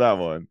 solve that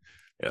one.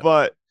 Yeah.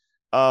 But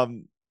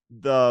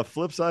the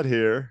flip side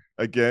here,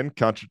 again,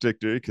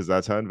 contradictory, because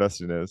that's how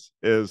investing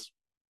is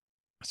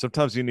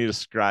sometimes you need to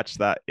scratch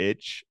that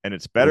itch, and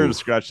it's better to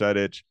scratch that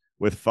itch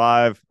with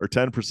 5 or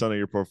 10% of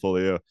your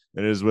portfolio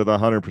than it is with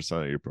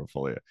 100% of your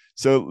portfolio.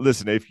 So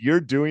listen, if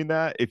you're doing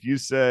that, if you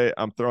say,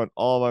 I'm throwing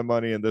all my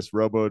money in this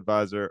robo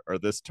advisor or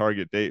this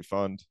target date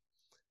fund,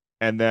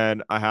 and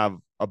then I have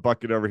a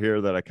bucket over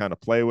here that I kind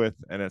of play with,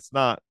 and it's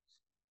not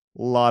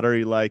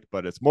lottery like,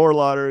 but it's more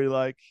lottery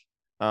like,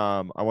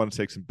 I want to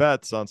take some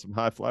bets on some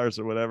high flyers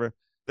or whatever,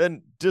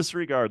 then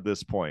disregard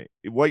this point.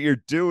 What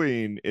you're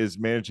doing is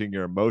managing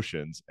your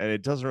emotions, and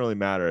it doesn't really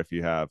matter if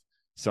you have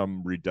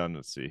some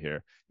redundancy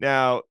here.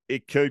 Now,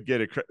 it could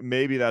get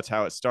maybe that's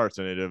how it starts,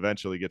 and it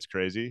eventually gets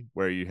crazy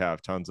where you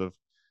have tons of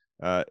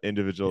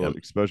individual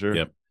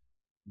exposure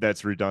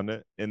that's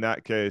redundant. In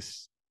that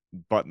case,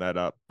 button that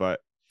up.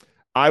 But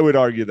I would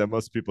argue that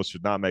most people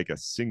should not make a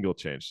single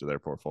change to their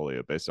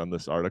portfolio based on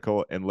this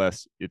article,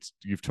 unless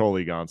you've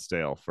totally gone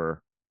stale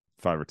for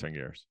 5 or 10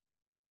 years.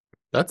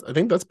 I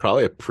think that's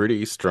probably a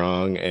pretty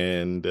strong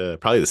and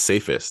probably the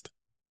safest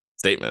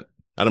statement.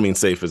 I don't mean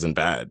safe isn't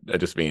bad. I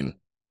just mean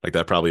like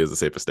that probably is the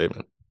safest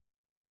statement.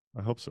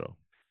 I hope so.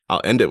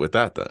 I'll end it with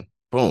that then.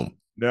 Boom.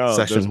 No,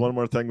 there's one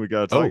more thing we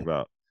got to talk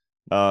about.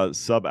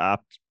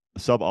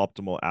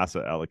 Suboptimal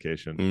asset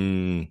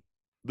allocation.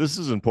 This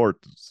is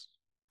important.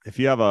 If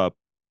you have a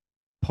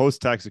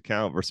post-tax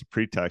account versus a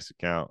pre-tax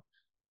account,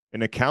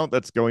 an account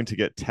that's going to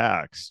get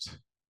taxed,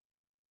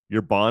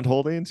 your bond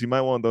holdings, you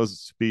might want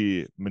those to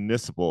be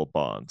municipal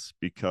bonds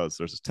because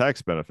there's a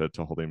tax benefit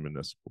to holding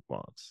municipal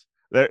bonds.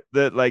 That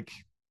like,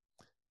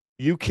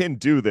 you can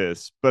do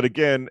this, but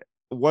again,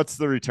 what's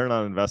the return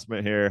on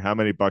investment here? How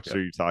many bucks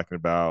are you talking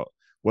about?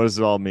 What does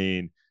it all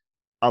mean?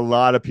 A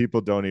lot of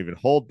people don't even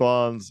hold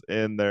bonds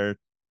in their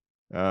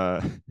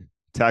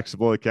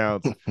taxable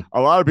accounts.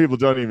 A lot of people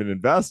don't even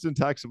invest in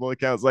taxable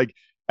accounts. Like,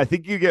 I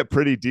think you get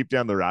pretty deep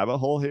down the rabbit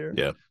hole here.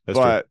 Yeah, that's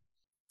true.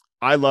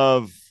 I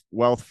love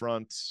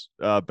Wealthfront.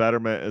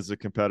 Betterment is a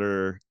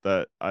competitor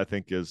that I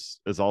think is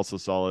also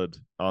solid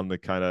on the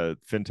kind of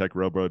fintech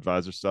robo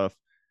advisor stuff.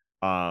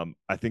 I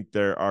think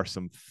there are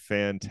some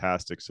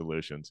fantastic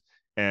solutions,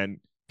 and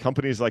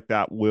companies like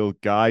that will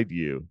guide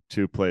you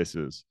to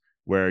places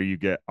where you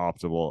get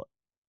optimal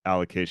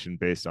allocation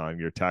based on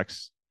your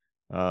tax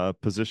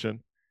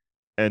position.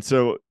 And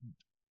so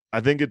I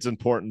think it's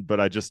important,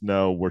 but I just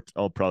know we're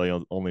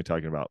probably only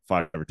talking about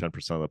 5 or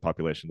 10% of the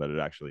population that it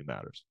actually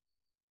matters.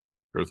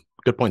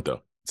 Good point,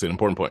 though. It's an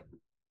important point.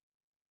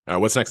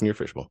 What's next in your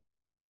fishbowl?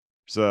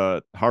 It's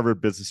a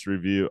Harvard Business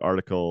Review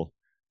article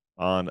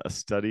on a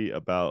study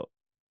about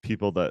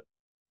people that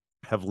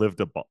have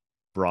lived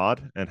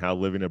abroad and how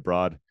living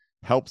abroad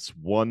helps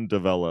one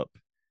develop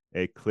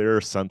a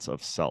clearer sense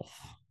of self.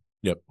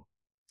 Yep.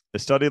 They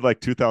studied like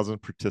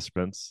 2,000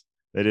 participants.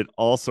 They did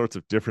all sorts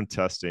of different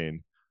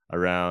testing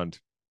around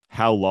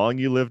how long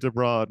you lived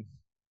abroad,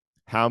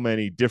 how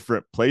many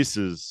different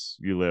places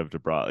you lived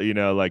abroad. You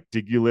know, like,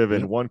 did you live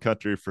in one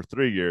country for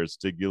 3 years?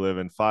 Did you live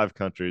in 5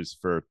 countries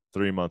for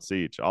 3 months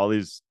each? All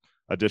these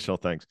additional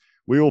things.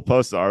 We will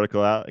post the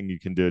article out and you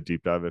can do a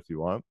deep dive if you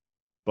want.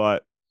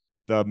 But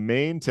the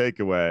main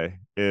takeaway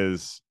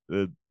is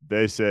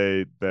they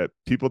say that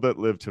people that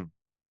live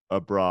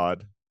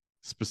abroad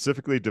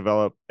specifically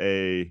develop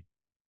a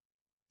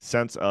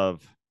sense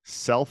of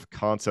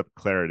self-concept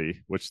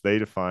clarity, which they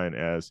define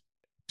as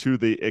to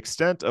the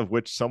extent of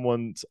which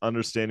someone's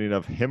understanding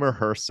of him or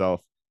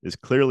herself is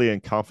clearly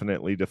and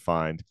confidently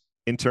defined,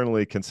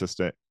 internally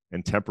consistent,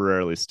 and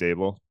temporarily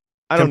stable.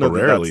 I don't know that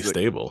Temporarily that's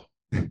stable.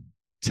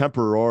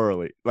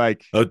 Temporarily,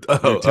 like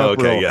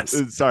okay,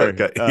 yes. Sorry.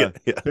 Okay.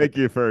 Yeah. Thank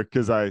you for,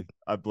 because I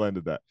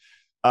blended that.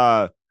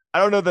 I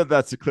don't know that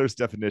that's the clearest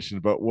definition,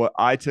 but what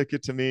I took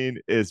it to mean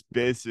is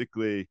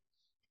basically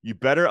you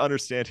better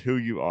understand who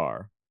you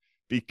are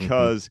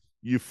because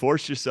you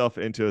force yourself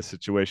into a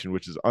situation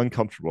which is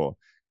uncomfortable.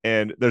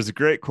 And there's a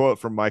great quote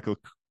from Michael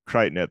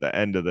Crichton at the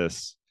end of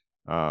this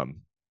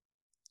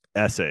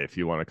essay, if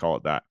you want to call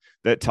it that,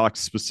 that talks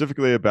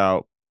specifically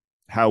about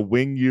how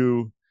when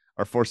you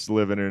are forced to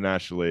live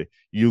internationally,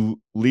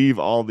 you leave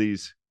all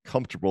these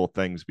comfortable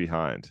things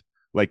behind,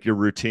 like your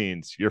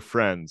routines, your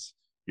friends,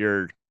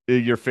 your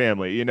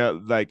family, you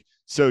know, like,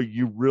 so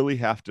you really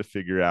have to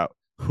figure out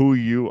who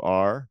you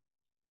are.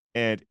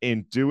 And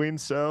in doing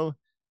so,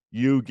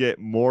 you get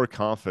more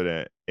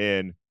confident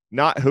in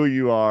not who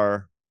you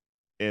are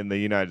in the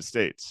United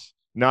States,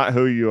 not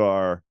who you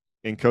are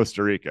in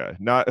Costa Rica,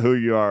 not who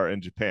you are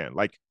in Japan,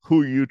 like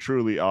who you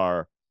truly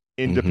are,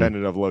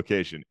 independent of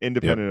location,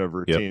 independent of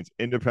routines,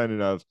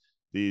 independent of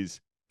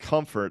these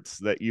comforts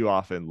that you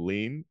often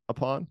lean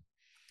upon.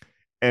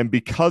 And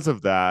because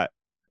of that,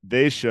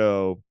 they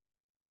show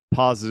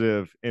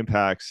positive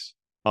impacts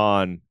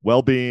on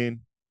well-being,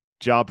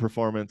 job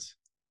performance.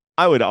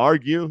 I would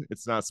argue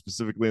it's not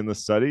specifically in the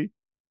study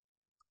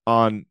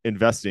on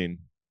investing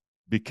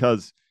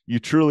because you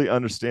truly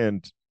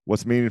understand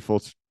what's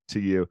meaningful to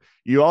you.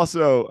 You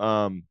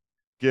also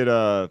get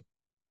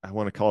I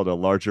want to call it a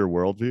larger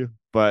worldview,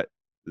 but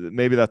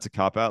maybe that's a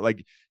cop out.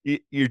 Like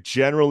you're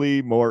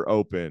generally more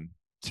open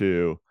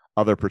to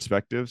other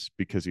perspectives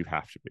because you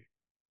have to be.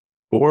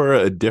 For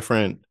a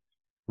different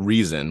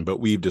reason, but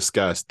we've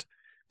discussed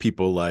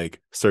people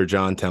like Sir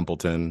John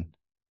Templeton,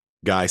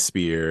 Guy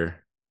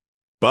Spear,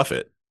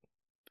 Buffett,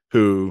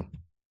 who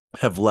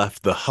have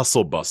left the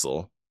hustle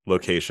bustle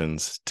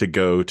locations to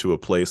go to a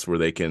place where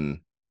they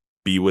can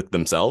be with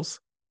themselves.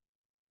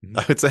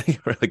 I would say,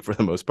 like, for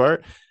the most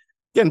part,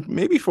 again,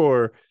 maybe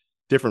for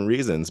different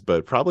reasons,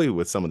 but probably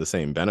with some of the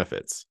same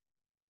benefits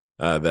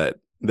that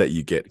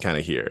you get kind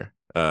of here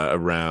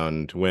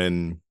around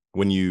when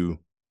you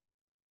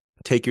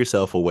take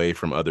yourself away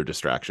from other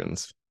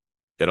distractions.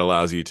 It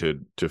allows you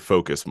to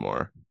focus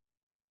more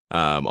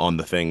on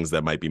the things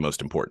that might be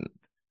most important.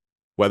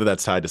 Whether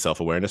that's tied to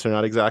self-awareness or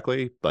not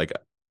exactly, like,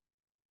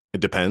 it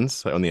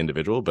depends on the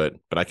individual, but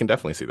I can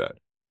definitely see that.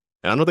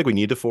 And I don't think we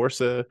need to force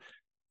an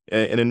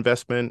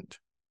investment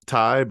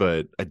tie,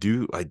 but I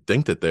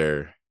think that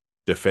there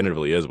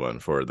definitively is one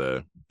for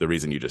the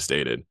reason you just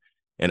stated.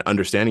 And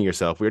understanding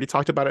yourself, we already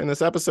talked about it in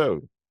this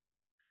episode.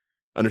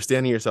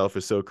 Understanding yourself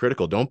is so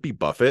critical. Don't be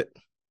Buffett.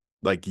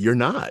 Like, you're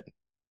not.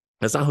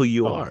 That's not who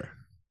you are.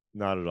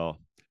 Not at all.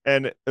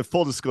 And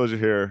full disclosure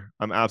here,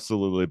 I'm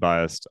absolutely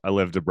biased. I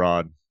lived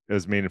abroad. It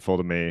was meaningful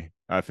to me.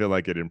 I feel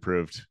like it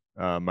improved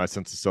my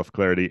sense of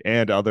self-clarity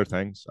and other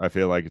things. I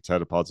feel like it's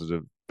had a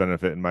positive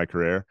benefit in my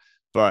career.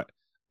 But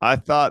I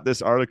thought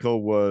this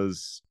article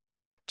was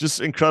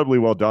just incredibly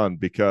well done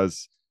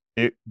because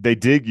they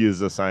did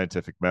use a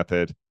scientific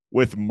method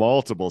with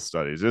multiple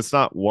studies. It's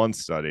not one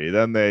study.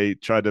 Then they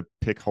tried to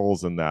pick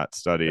holes in that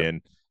study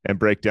and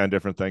break down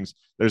different things.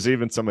 There's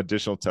even some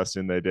additional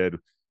testing they did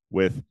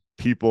with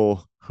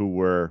people who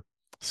were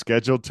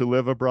scheduled to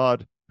live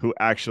abroad who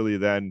actually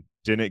then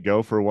didn't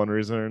go for one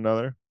reason or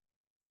another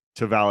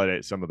to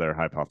validate some of their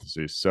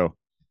hypotheses. So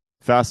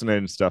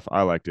fascinating stuff.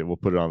 I liked it. We'll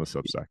put it on the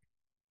Substack.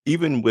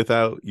 Even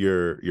without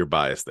your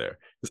bias there,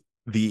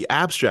 the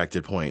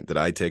abstracted point that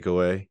I take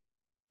away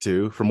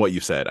too from what you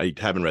said, I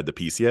haven't read the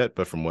piece yet,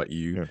 but from what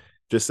you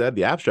just said,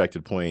 the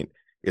abstracted point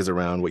is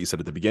around what you said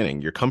at the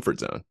beginning, your comfort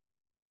zone.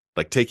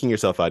 Like, taking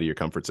yourself out of your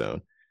comfort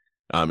zone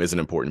is an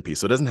important piece.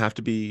 So it doesn't have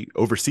to be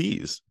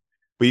overseas,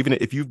 but even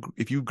if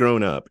you've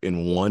grown up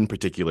in one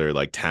particular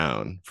like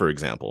town, for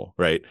example,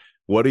 right?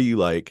 What are you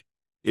like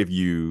if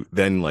you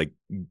then like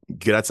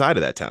get outside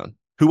of that town?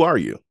 Who are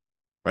you?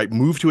 Right?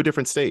 Move to a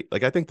different state.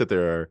 Like, I think that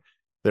there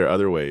are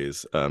other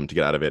ways to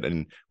get out of it.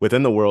 And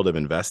within the world of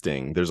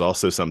investing, there's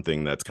also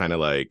something that's kind of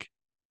like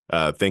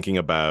thinking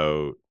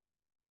about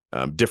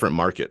different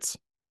markets.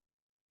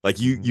 Like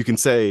you can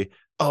say,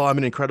 oh, I'm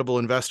an incredible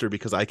investor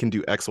because I can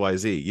do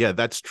XYZ. Yeah,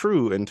 that's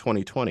true in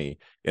 2020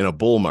 in a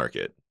bull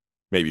market,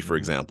 maybe for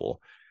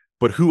example.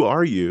 But who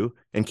are you,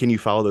 and can you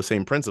follow those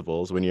same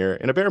principles when you're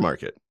in a bear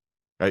market?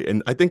 Right.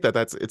 And I think that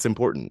it's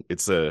important.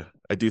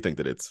 I do think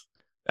that it's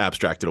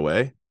abstracted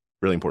away.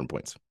 Really important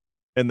points.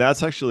 And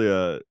that's actually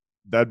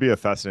that'd be a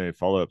fascinating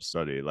follow-up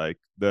study. Like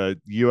the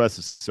US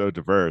is so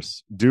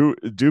diverse. Do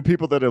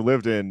people that have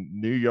lived in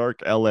New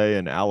York, LA,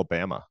 and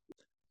Alabama,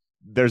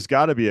 there's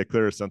got to be a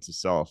clearer sense of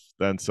self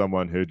than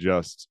someone who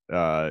just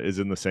is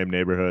in the same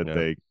neighborhood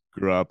they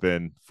grew up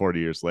in 40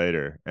 years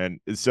later. And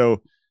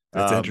so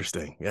that's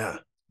interesting. Yeah.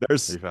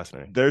 There's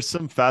fascinating. There's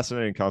some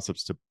fascinating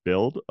concepts to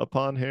build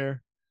upon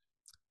here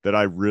that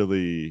I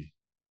really,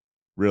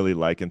 really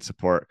like and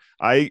support.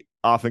 I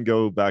often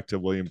go back to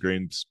William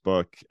Green's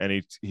book,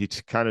 and he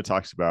kind of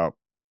talks about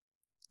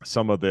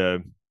some of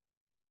the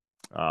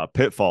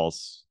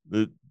pitfalls,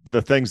 the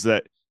things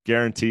that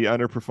guarantee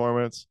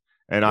underperformance.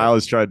 And I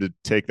always tried to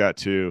take that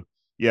to,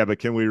 but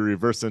can we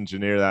reverse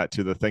engineer that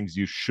to the things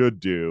you should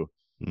do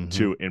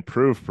to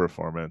improve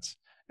performance?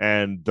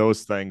 And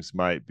those things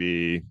might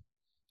be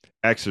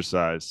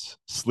exercise,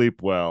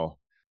 sleep well,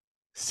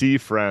 see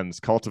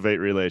friends, cultivate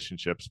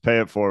relationships, pay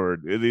it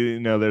forward.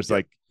 There's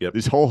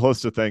this whole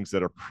host of things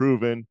that are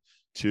proven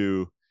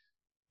to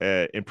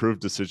improve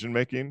decision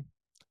making.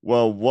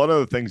 Well, one of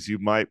the things you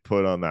might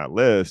put on that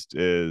list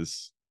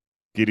is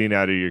getting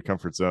out of your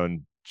comfort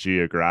zone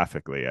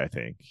geographically, I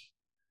think.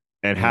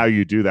 And how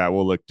you do that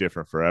will look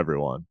different for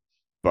everyone,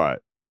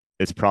 but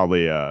it's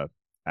probably a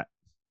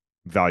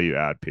value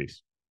add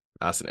piece.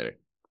 Fascinating.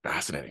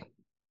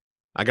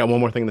 I got one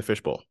more thing in the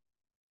fishbowl.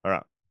 All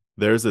right.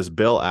 There's this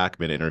Bill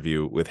Ackman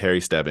interview with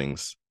Harry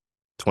Stebbings,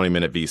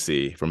 20-minute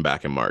VC from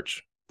back in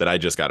March that I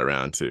just got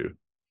around to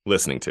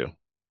listening to.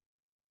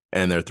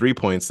 And there are 3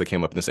 points that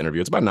came up in this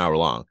interview. It's about an hour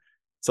long,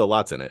 so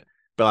lots in it.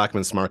 Bill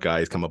Ackman's smart guy.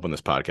 He's come up on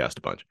this podcast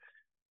a bunch.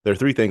 There are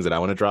 3 things that I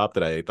want to drop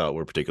that I thought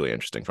were particularly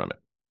interesting from it.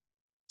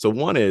 So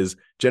one is,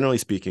 generally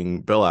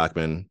speaking, Bill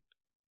Ackman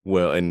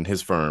will, and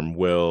his firm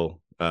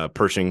will,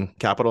 Pershing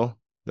Capital.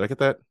 Did I get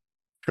that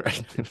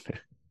right?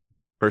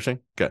 Pershing?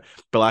 Okay.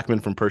 Bill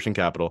Ackman from Pershing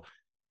Capital.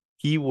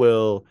 He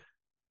will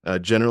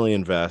generally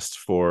invest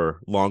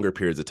for longer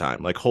periods of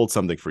time, like hold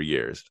something for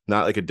years,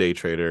 not like a day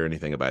trader or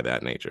anything by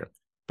that nature.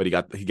 But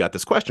he got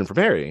this question from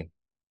Harry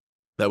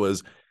that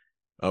was,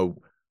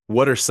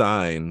 what are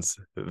signs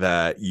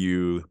that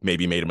you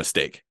maybe made a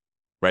mistake,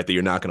 right? That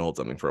you're not going to hold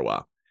something for a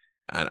while.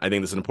 And I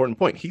think this is an important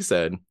point. He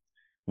said,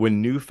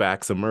 when new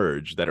facts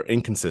emerge that are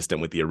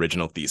inconsistent with the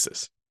original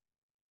thesis.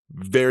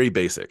 Very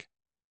basic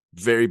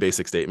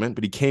statement,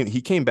 but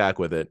he came back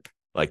with it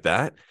like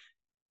that.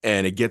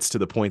 And it gets to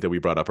the point that we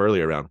brought up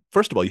earlier around,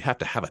 first of all, you have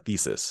to have a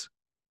thesis,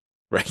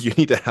 right? You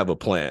need to have a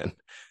plan,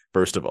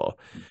 first of all.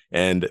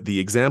 And the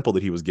example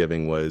that he was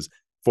giving was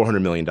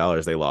 $400 million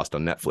they lost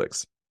on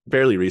Netflix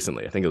fairly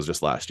recently. I think it was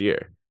just last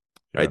year,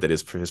 right? That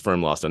his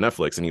firm lost on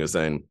Netflix. And he was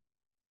saying,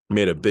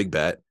 made a big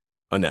bet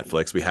on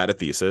Netflix. We had a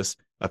thesis.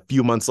 A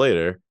few months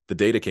later, the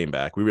data came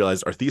back. We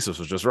realized our thesis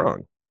was just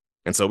wrong.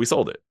 And so we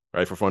sold it,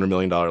 right? For $400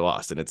 million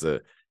loss. And it's in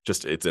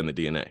the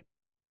DNA.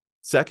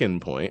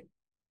 Second point,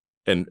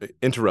 and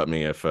interrupt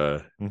me if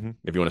you want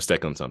to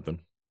stick on something.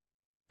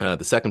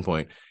 The second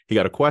point, he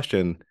got a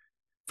question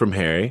from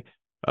Harry.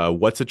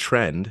 What's a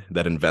trend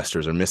that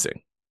investors are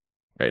missing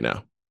right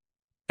now?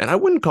 And I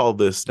wouldn't call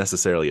this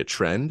necessarily a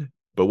trend,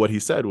 but what he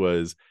said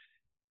was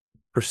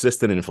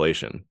persistent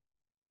inflation.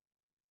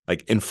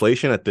 Like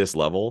inflation at this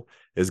level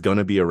is going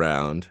to be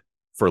around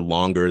for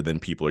longer than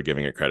people are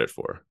giving it credit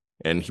for.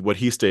 And what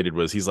he stated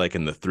was he's like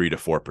in the 3 to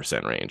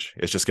 4% range.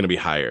 It's just going to be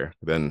higher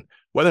than,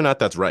 whether or not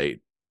that's right,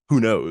 who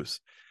knows?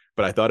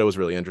 But I thought it was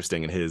really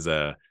interesting in his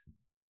the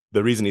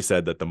reason he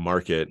said that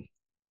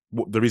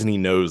the reason he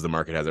knows the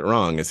market has it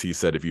wrong is he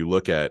said if you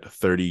look at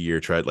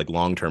 30-year like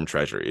long-term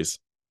treasuries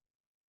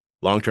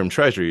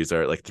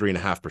are at like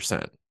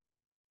 3.5%.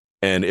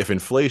 And if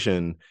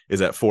inflation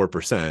is at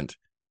 4%,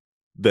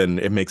 then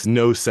it makes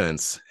no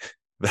sense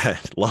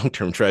that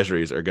long-term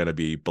treasuries are going to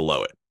be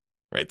below it,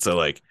 right? So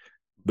like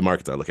the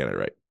market's not looking at it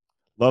right.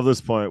 Love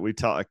this point. We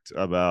talked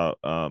about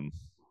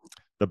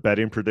the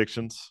betting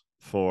predictions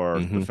for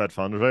the Fed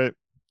funds rate,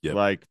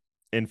 like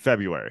in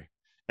February,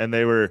 and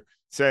they were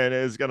saying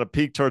it was going to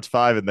peak towards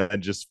 5 and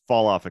then just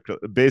fall off.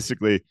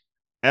 Basically,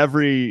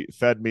 every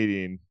Fed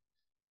meeting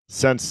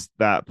since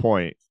that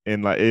point,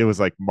 in like it was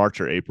like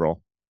March or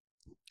April,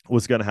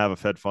 was going to have a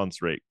Fed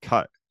funds rate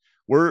cut.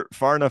 We're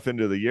far enough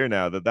into the year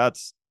now that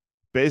that's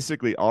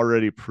basically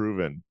already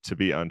proven to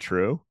be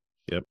untrue.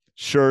 Yep.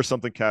 Sure,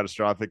 something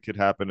catastrophic could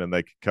happen and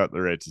they could cut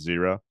the rate to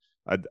 0.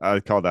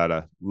 I'd call that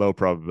a low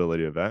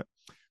probability event.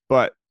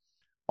 But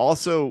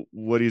also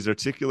what he's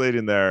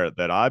articulating there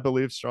that I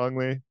believe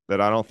strongly, that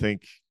I don't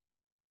think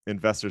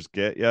investors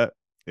get yet,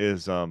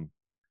 is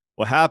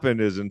what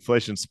happened is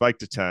inflation spiked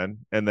to 10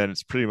 and then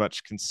it's pretty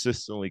much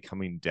consistently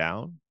coming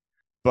down.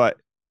 But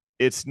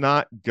it's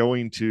not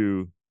going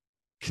to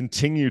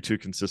continue to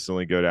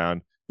consistently go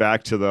down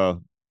back to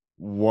the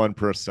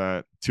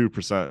 1%,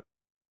 2%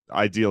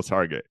 ideal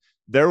target.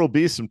 There will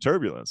be some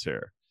turbulence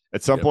here.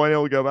 At some point, it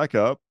will go back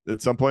up.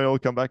 At some point, it will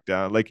come back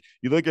down. Like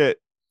you look at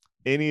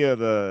any of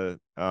the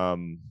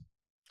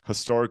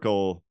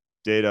historical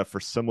data for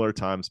similar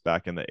times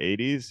back in the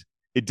 80s,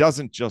 it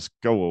doesn't just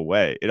go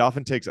away. It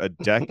often takes a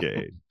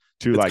decade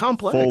to like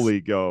complex. fully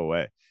go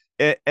away.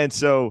 And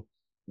so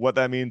what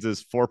that means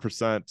is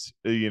 4%,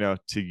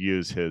 to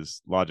use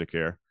his logic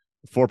here,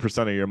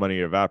 4% of your money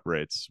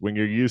evaporates when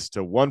you're used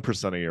to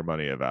 1% of your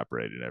money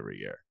evaporating every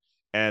year.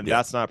 And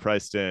that's not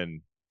priced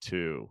in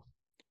to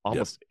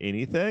almost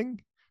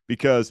anything,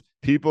 because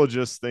people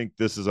just think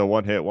this is a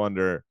one-hit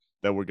wonder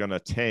that we're going to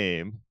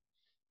tame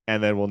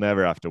and then we'll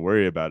never have to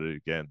worry about it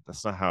again.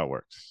 That's not how it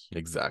works.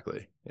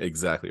 Exactly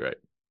right.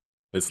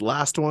 This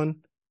last one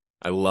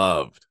I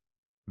loved,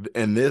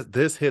 and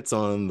this hits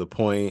on the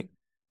point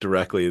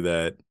directly,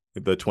 that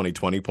the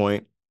 2020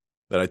 point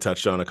that I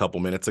touched on a couple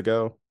minutes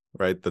ago,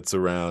 right? That's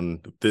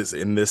around this,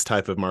 in this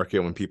type of market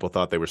when people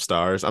thought they were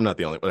stars. I'm not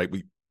the only, like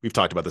we've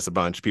talked about this a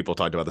bunch. People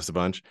talked about this a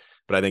bunch,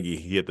 but I think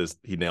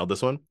he nailed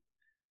this one.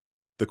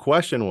 The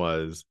question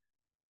was,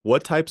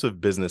 what types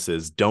of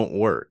businesses don't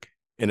work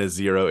in a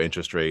zero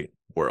interest rate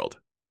world?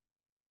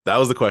 That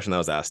was the question that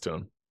was asked to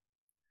him.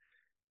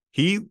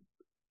 He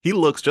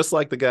looks just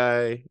like the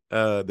guy,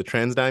 the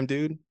Transdime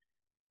dude.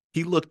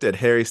 He looked at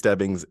Harry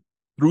Stebbings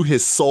through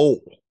his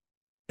soul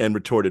and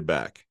retorted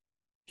back.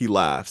 He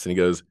laughs and he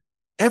goes,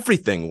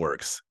 everything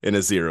works in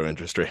a zero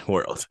interest rate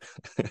world.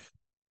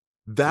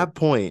 That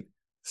point,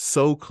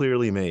 so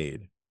clearly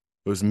made,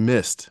 was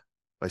missed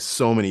by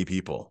so many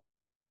people,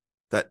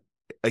 that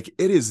like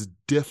it is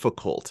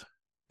difficult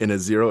in a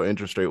zero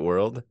interest rate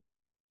world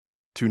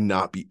to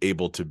not be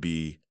able to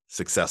be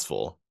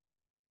successful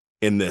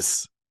in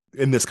this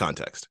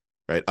context,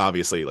 right?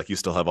 Obviously, like you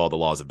still have all the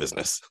laws of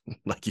business.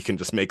 Like you can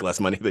just make less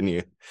money than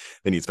you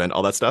spend,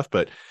 all that stuff.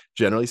 But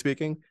generally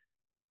speaking,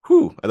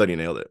 I thought you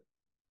nailed it.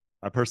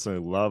 I personally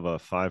love a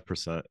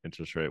 5%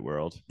 interest rate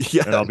world.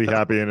 Yeah, and I'll be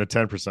happy in a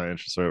 10%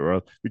 interest rate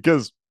world,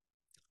 because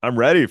I'm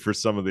ready for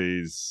some of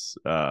these,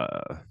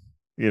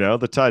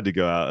 the tide to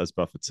go out, as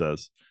Buffett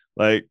says.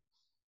 Like,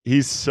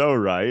 he's so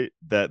right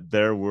that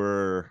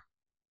go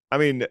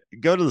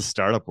to the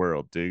startup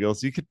world,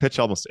 Deagles. You could pitch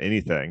almost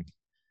anything,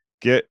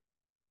 get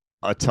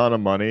a ton of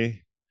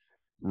money,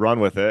 run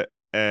with it,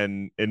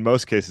 and in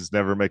most cases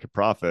never make a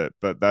profit.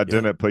 But that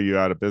didn't put you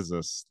out of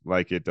business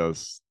like it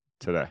does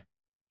today.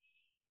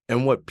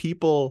 And what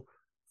people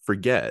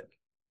forget,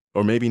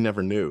 or maybe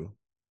never knew,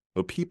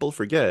 what people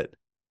forget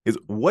is,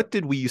 what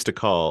did we used to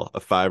call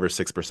a 5 or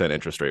 6%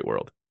 interest rate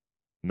world?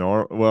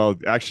 Well,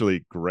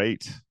 actually,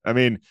 great. I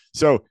mean,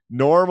 so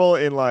normal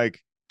in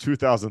like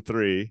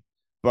 2003,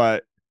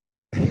 but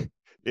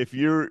if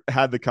you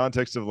had the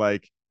context of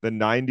like the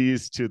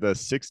 90s to the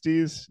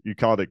 60s, you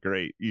called it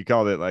great. You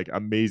called it like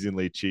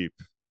amazingly cheap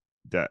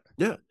debt.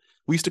 Yeah,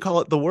 we used to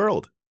call it the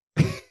world.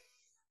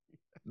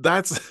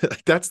 That's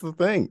the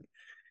thing.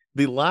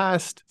 The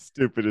last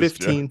stupidest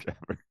 15 joke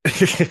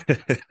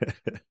ever.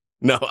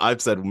 No, I've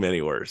said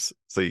many worse,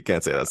 so you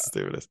can't say that's the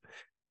stupidest.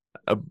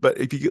 But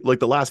if you like,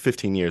 the last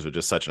 15 years were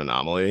just such an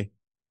anomaly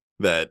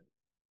that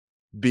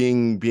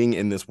being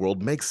in this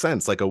world makes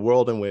sense. Like a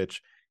world in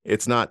which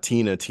it's not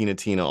Tina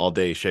all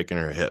day shaking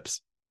her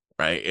hips,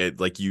 right?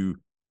 It like you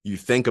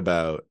think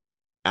about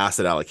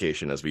asset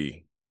allocation, as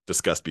we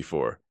discussed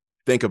before.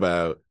 Think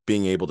about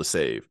being able to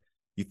save.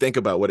 You think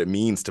about what it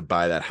means to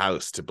buy that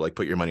house, to like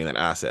put your money in that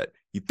asset.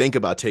 You think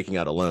about taking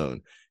out a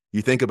loan.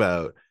 You think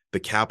about the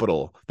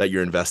capital that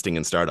you're investing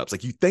in startups.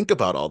 Like you think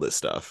about all this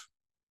stuff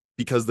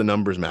because the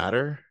numbers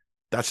matter.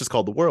 That's just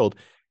called the world.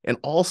 And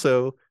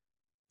also,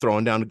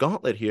 throwing down a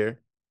gauntlet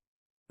here,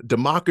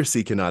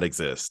 democracy cannot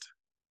exist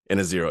in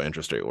a zero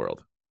interest rate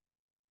world.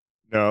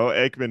 No,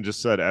 Aikman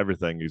just said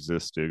everything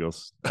exists,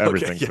 Eagles.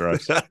 Everything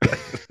thrives.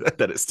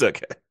 That is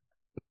okay.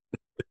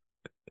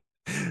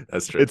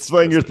 That's true.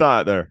 Explain your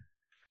thought there.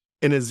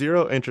 In a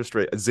zero interest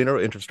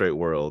rate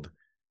world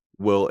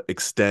will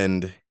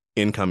extend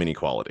income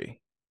inequality,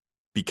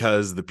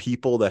 because the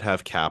people that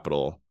have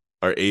capital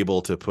are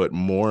able to put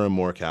more and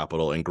more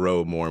capital and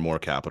grow more and more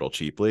capital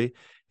cheaply.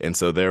 And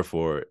so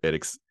therefore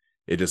it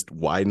just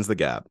widens the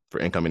gap for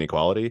income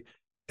inequality,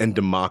 and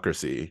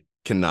democracy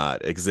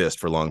cannot exist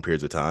for long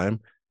periods of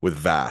time with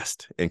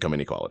vast income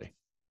inequality.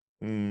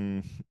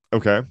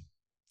 Okay.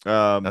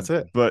 That's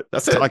it. But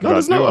that's it.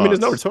 There's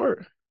no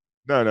retort.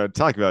 No,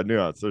 talk about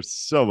nuance. There's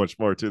so much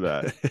more to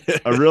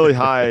that. A really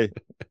high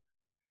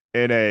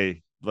in a,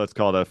 let's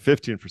call it a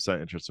 15%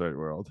 interest rate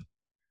world.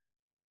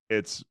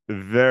 It's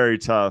very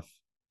tough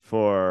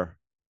for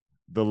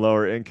the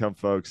lower income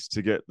folks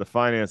to get the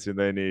financing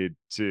they need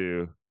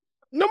to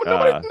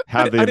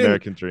have the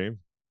American dream.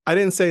 I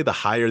didn't say the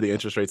higher the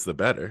interest rates, the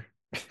better.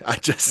 I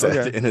just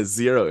said in a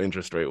zero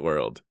interest rate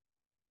world,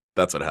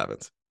 that's what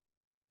happens.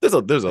 There's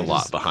a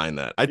lot behind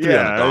that. I threw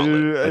out a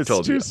gauntlet. It's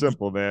too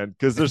simple, man,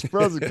 because there's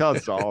pros and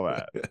cons to all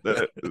that.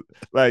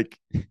 Like,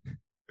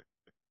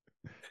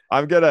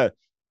 I'm not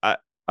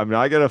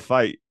gonna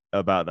fight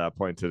about that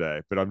point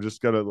today, but I'm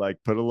just gonna like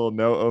put a little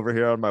note over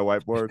here on my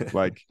whiteboard,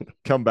 like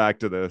come back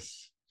to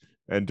this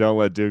And don't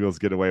let Dougals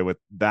get away with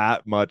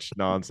that much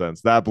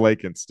nonsense, that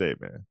blatant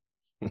statement.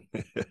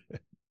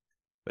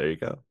 There you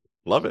go.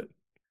 Love it.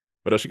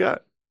 What else you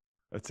got?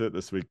 That's it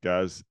this week,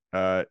 guys.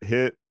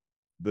 Hit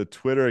the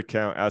Twitter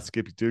account at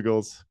Skippy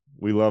Dougals.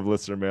 We love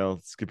listener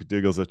mail,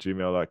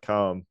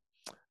 skippydougals@gmail.com.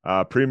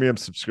 Premium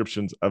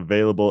subscriptions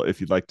available if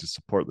you'd like to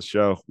support the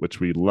show, which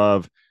we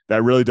love.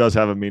 That really does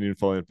have a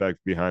meaningful impact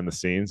behind the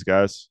scenes,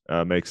 guys.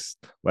 Makes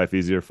life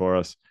easier for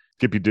us.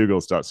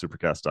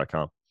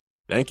 skippydougals.supercast.com.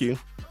 Thank you.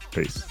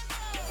 Peace.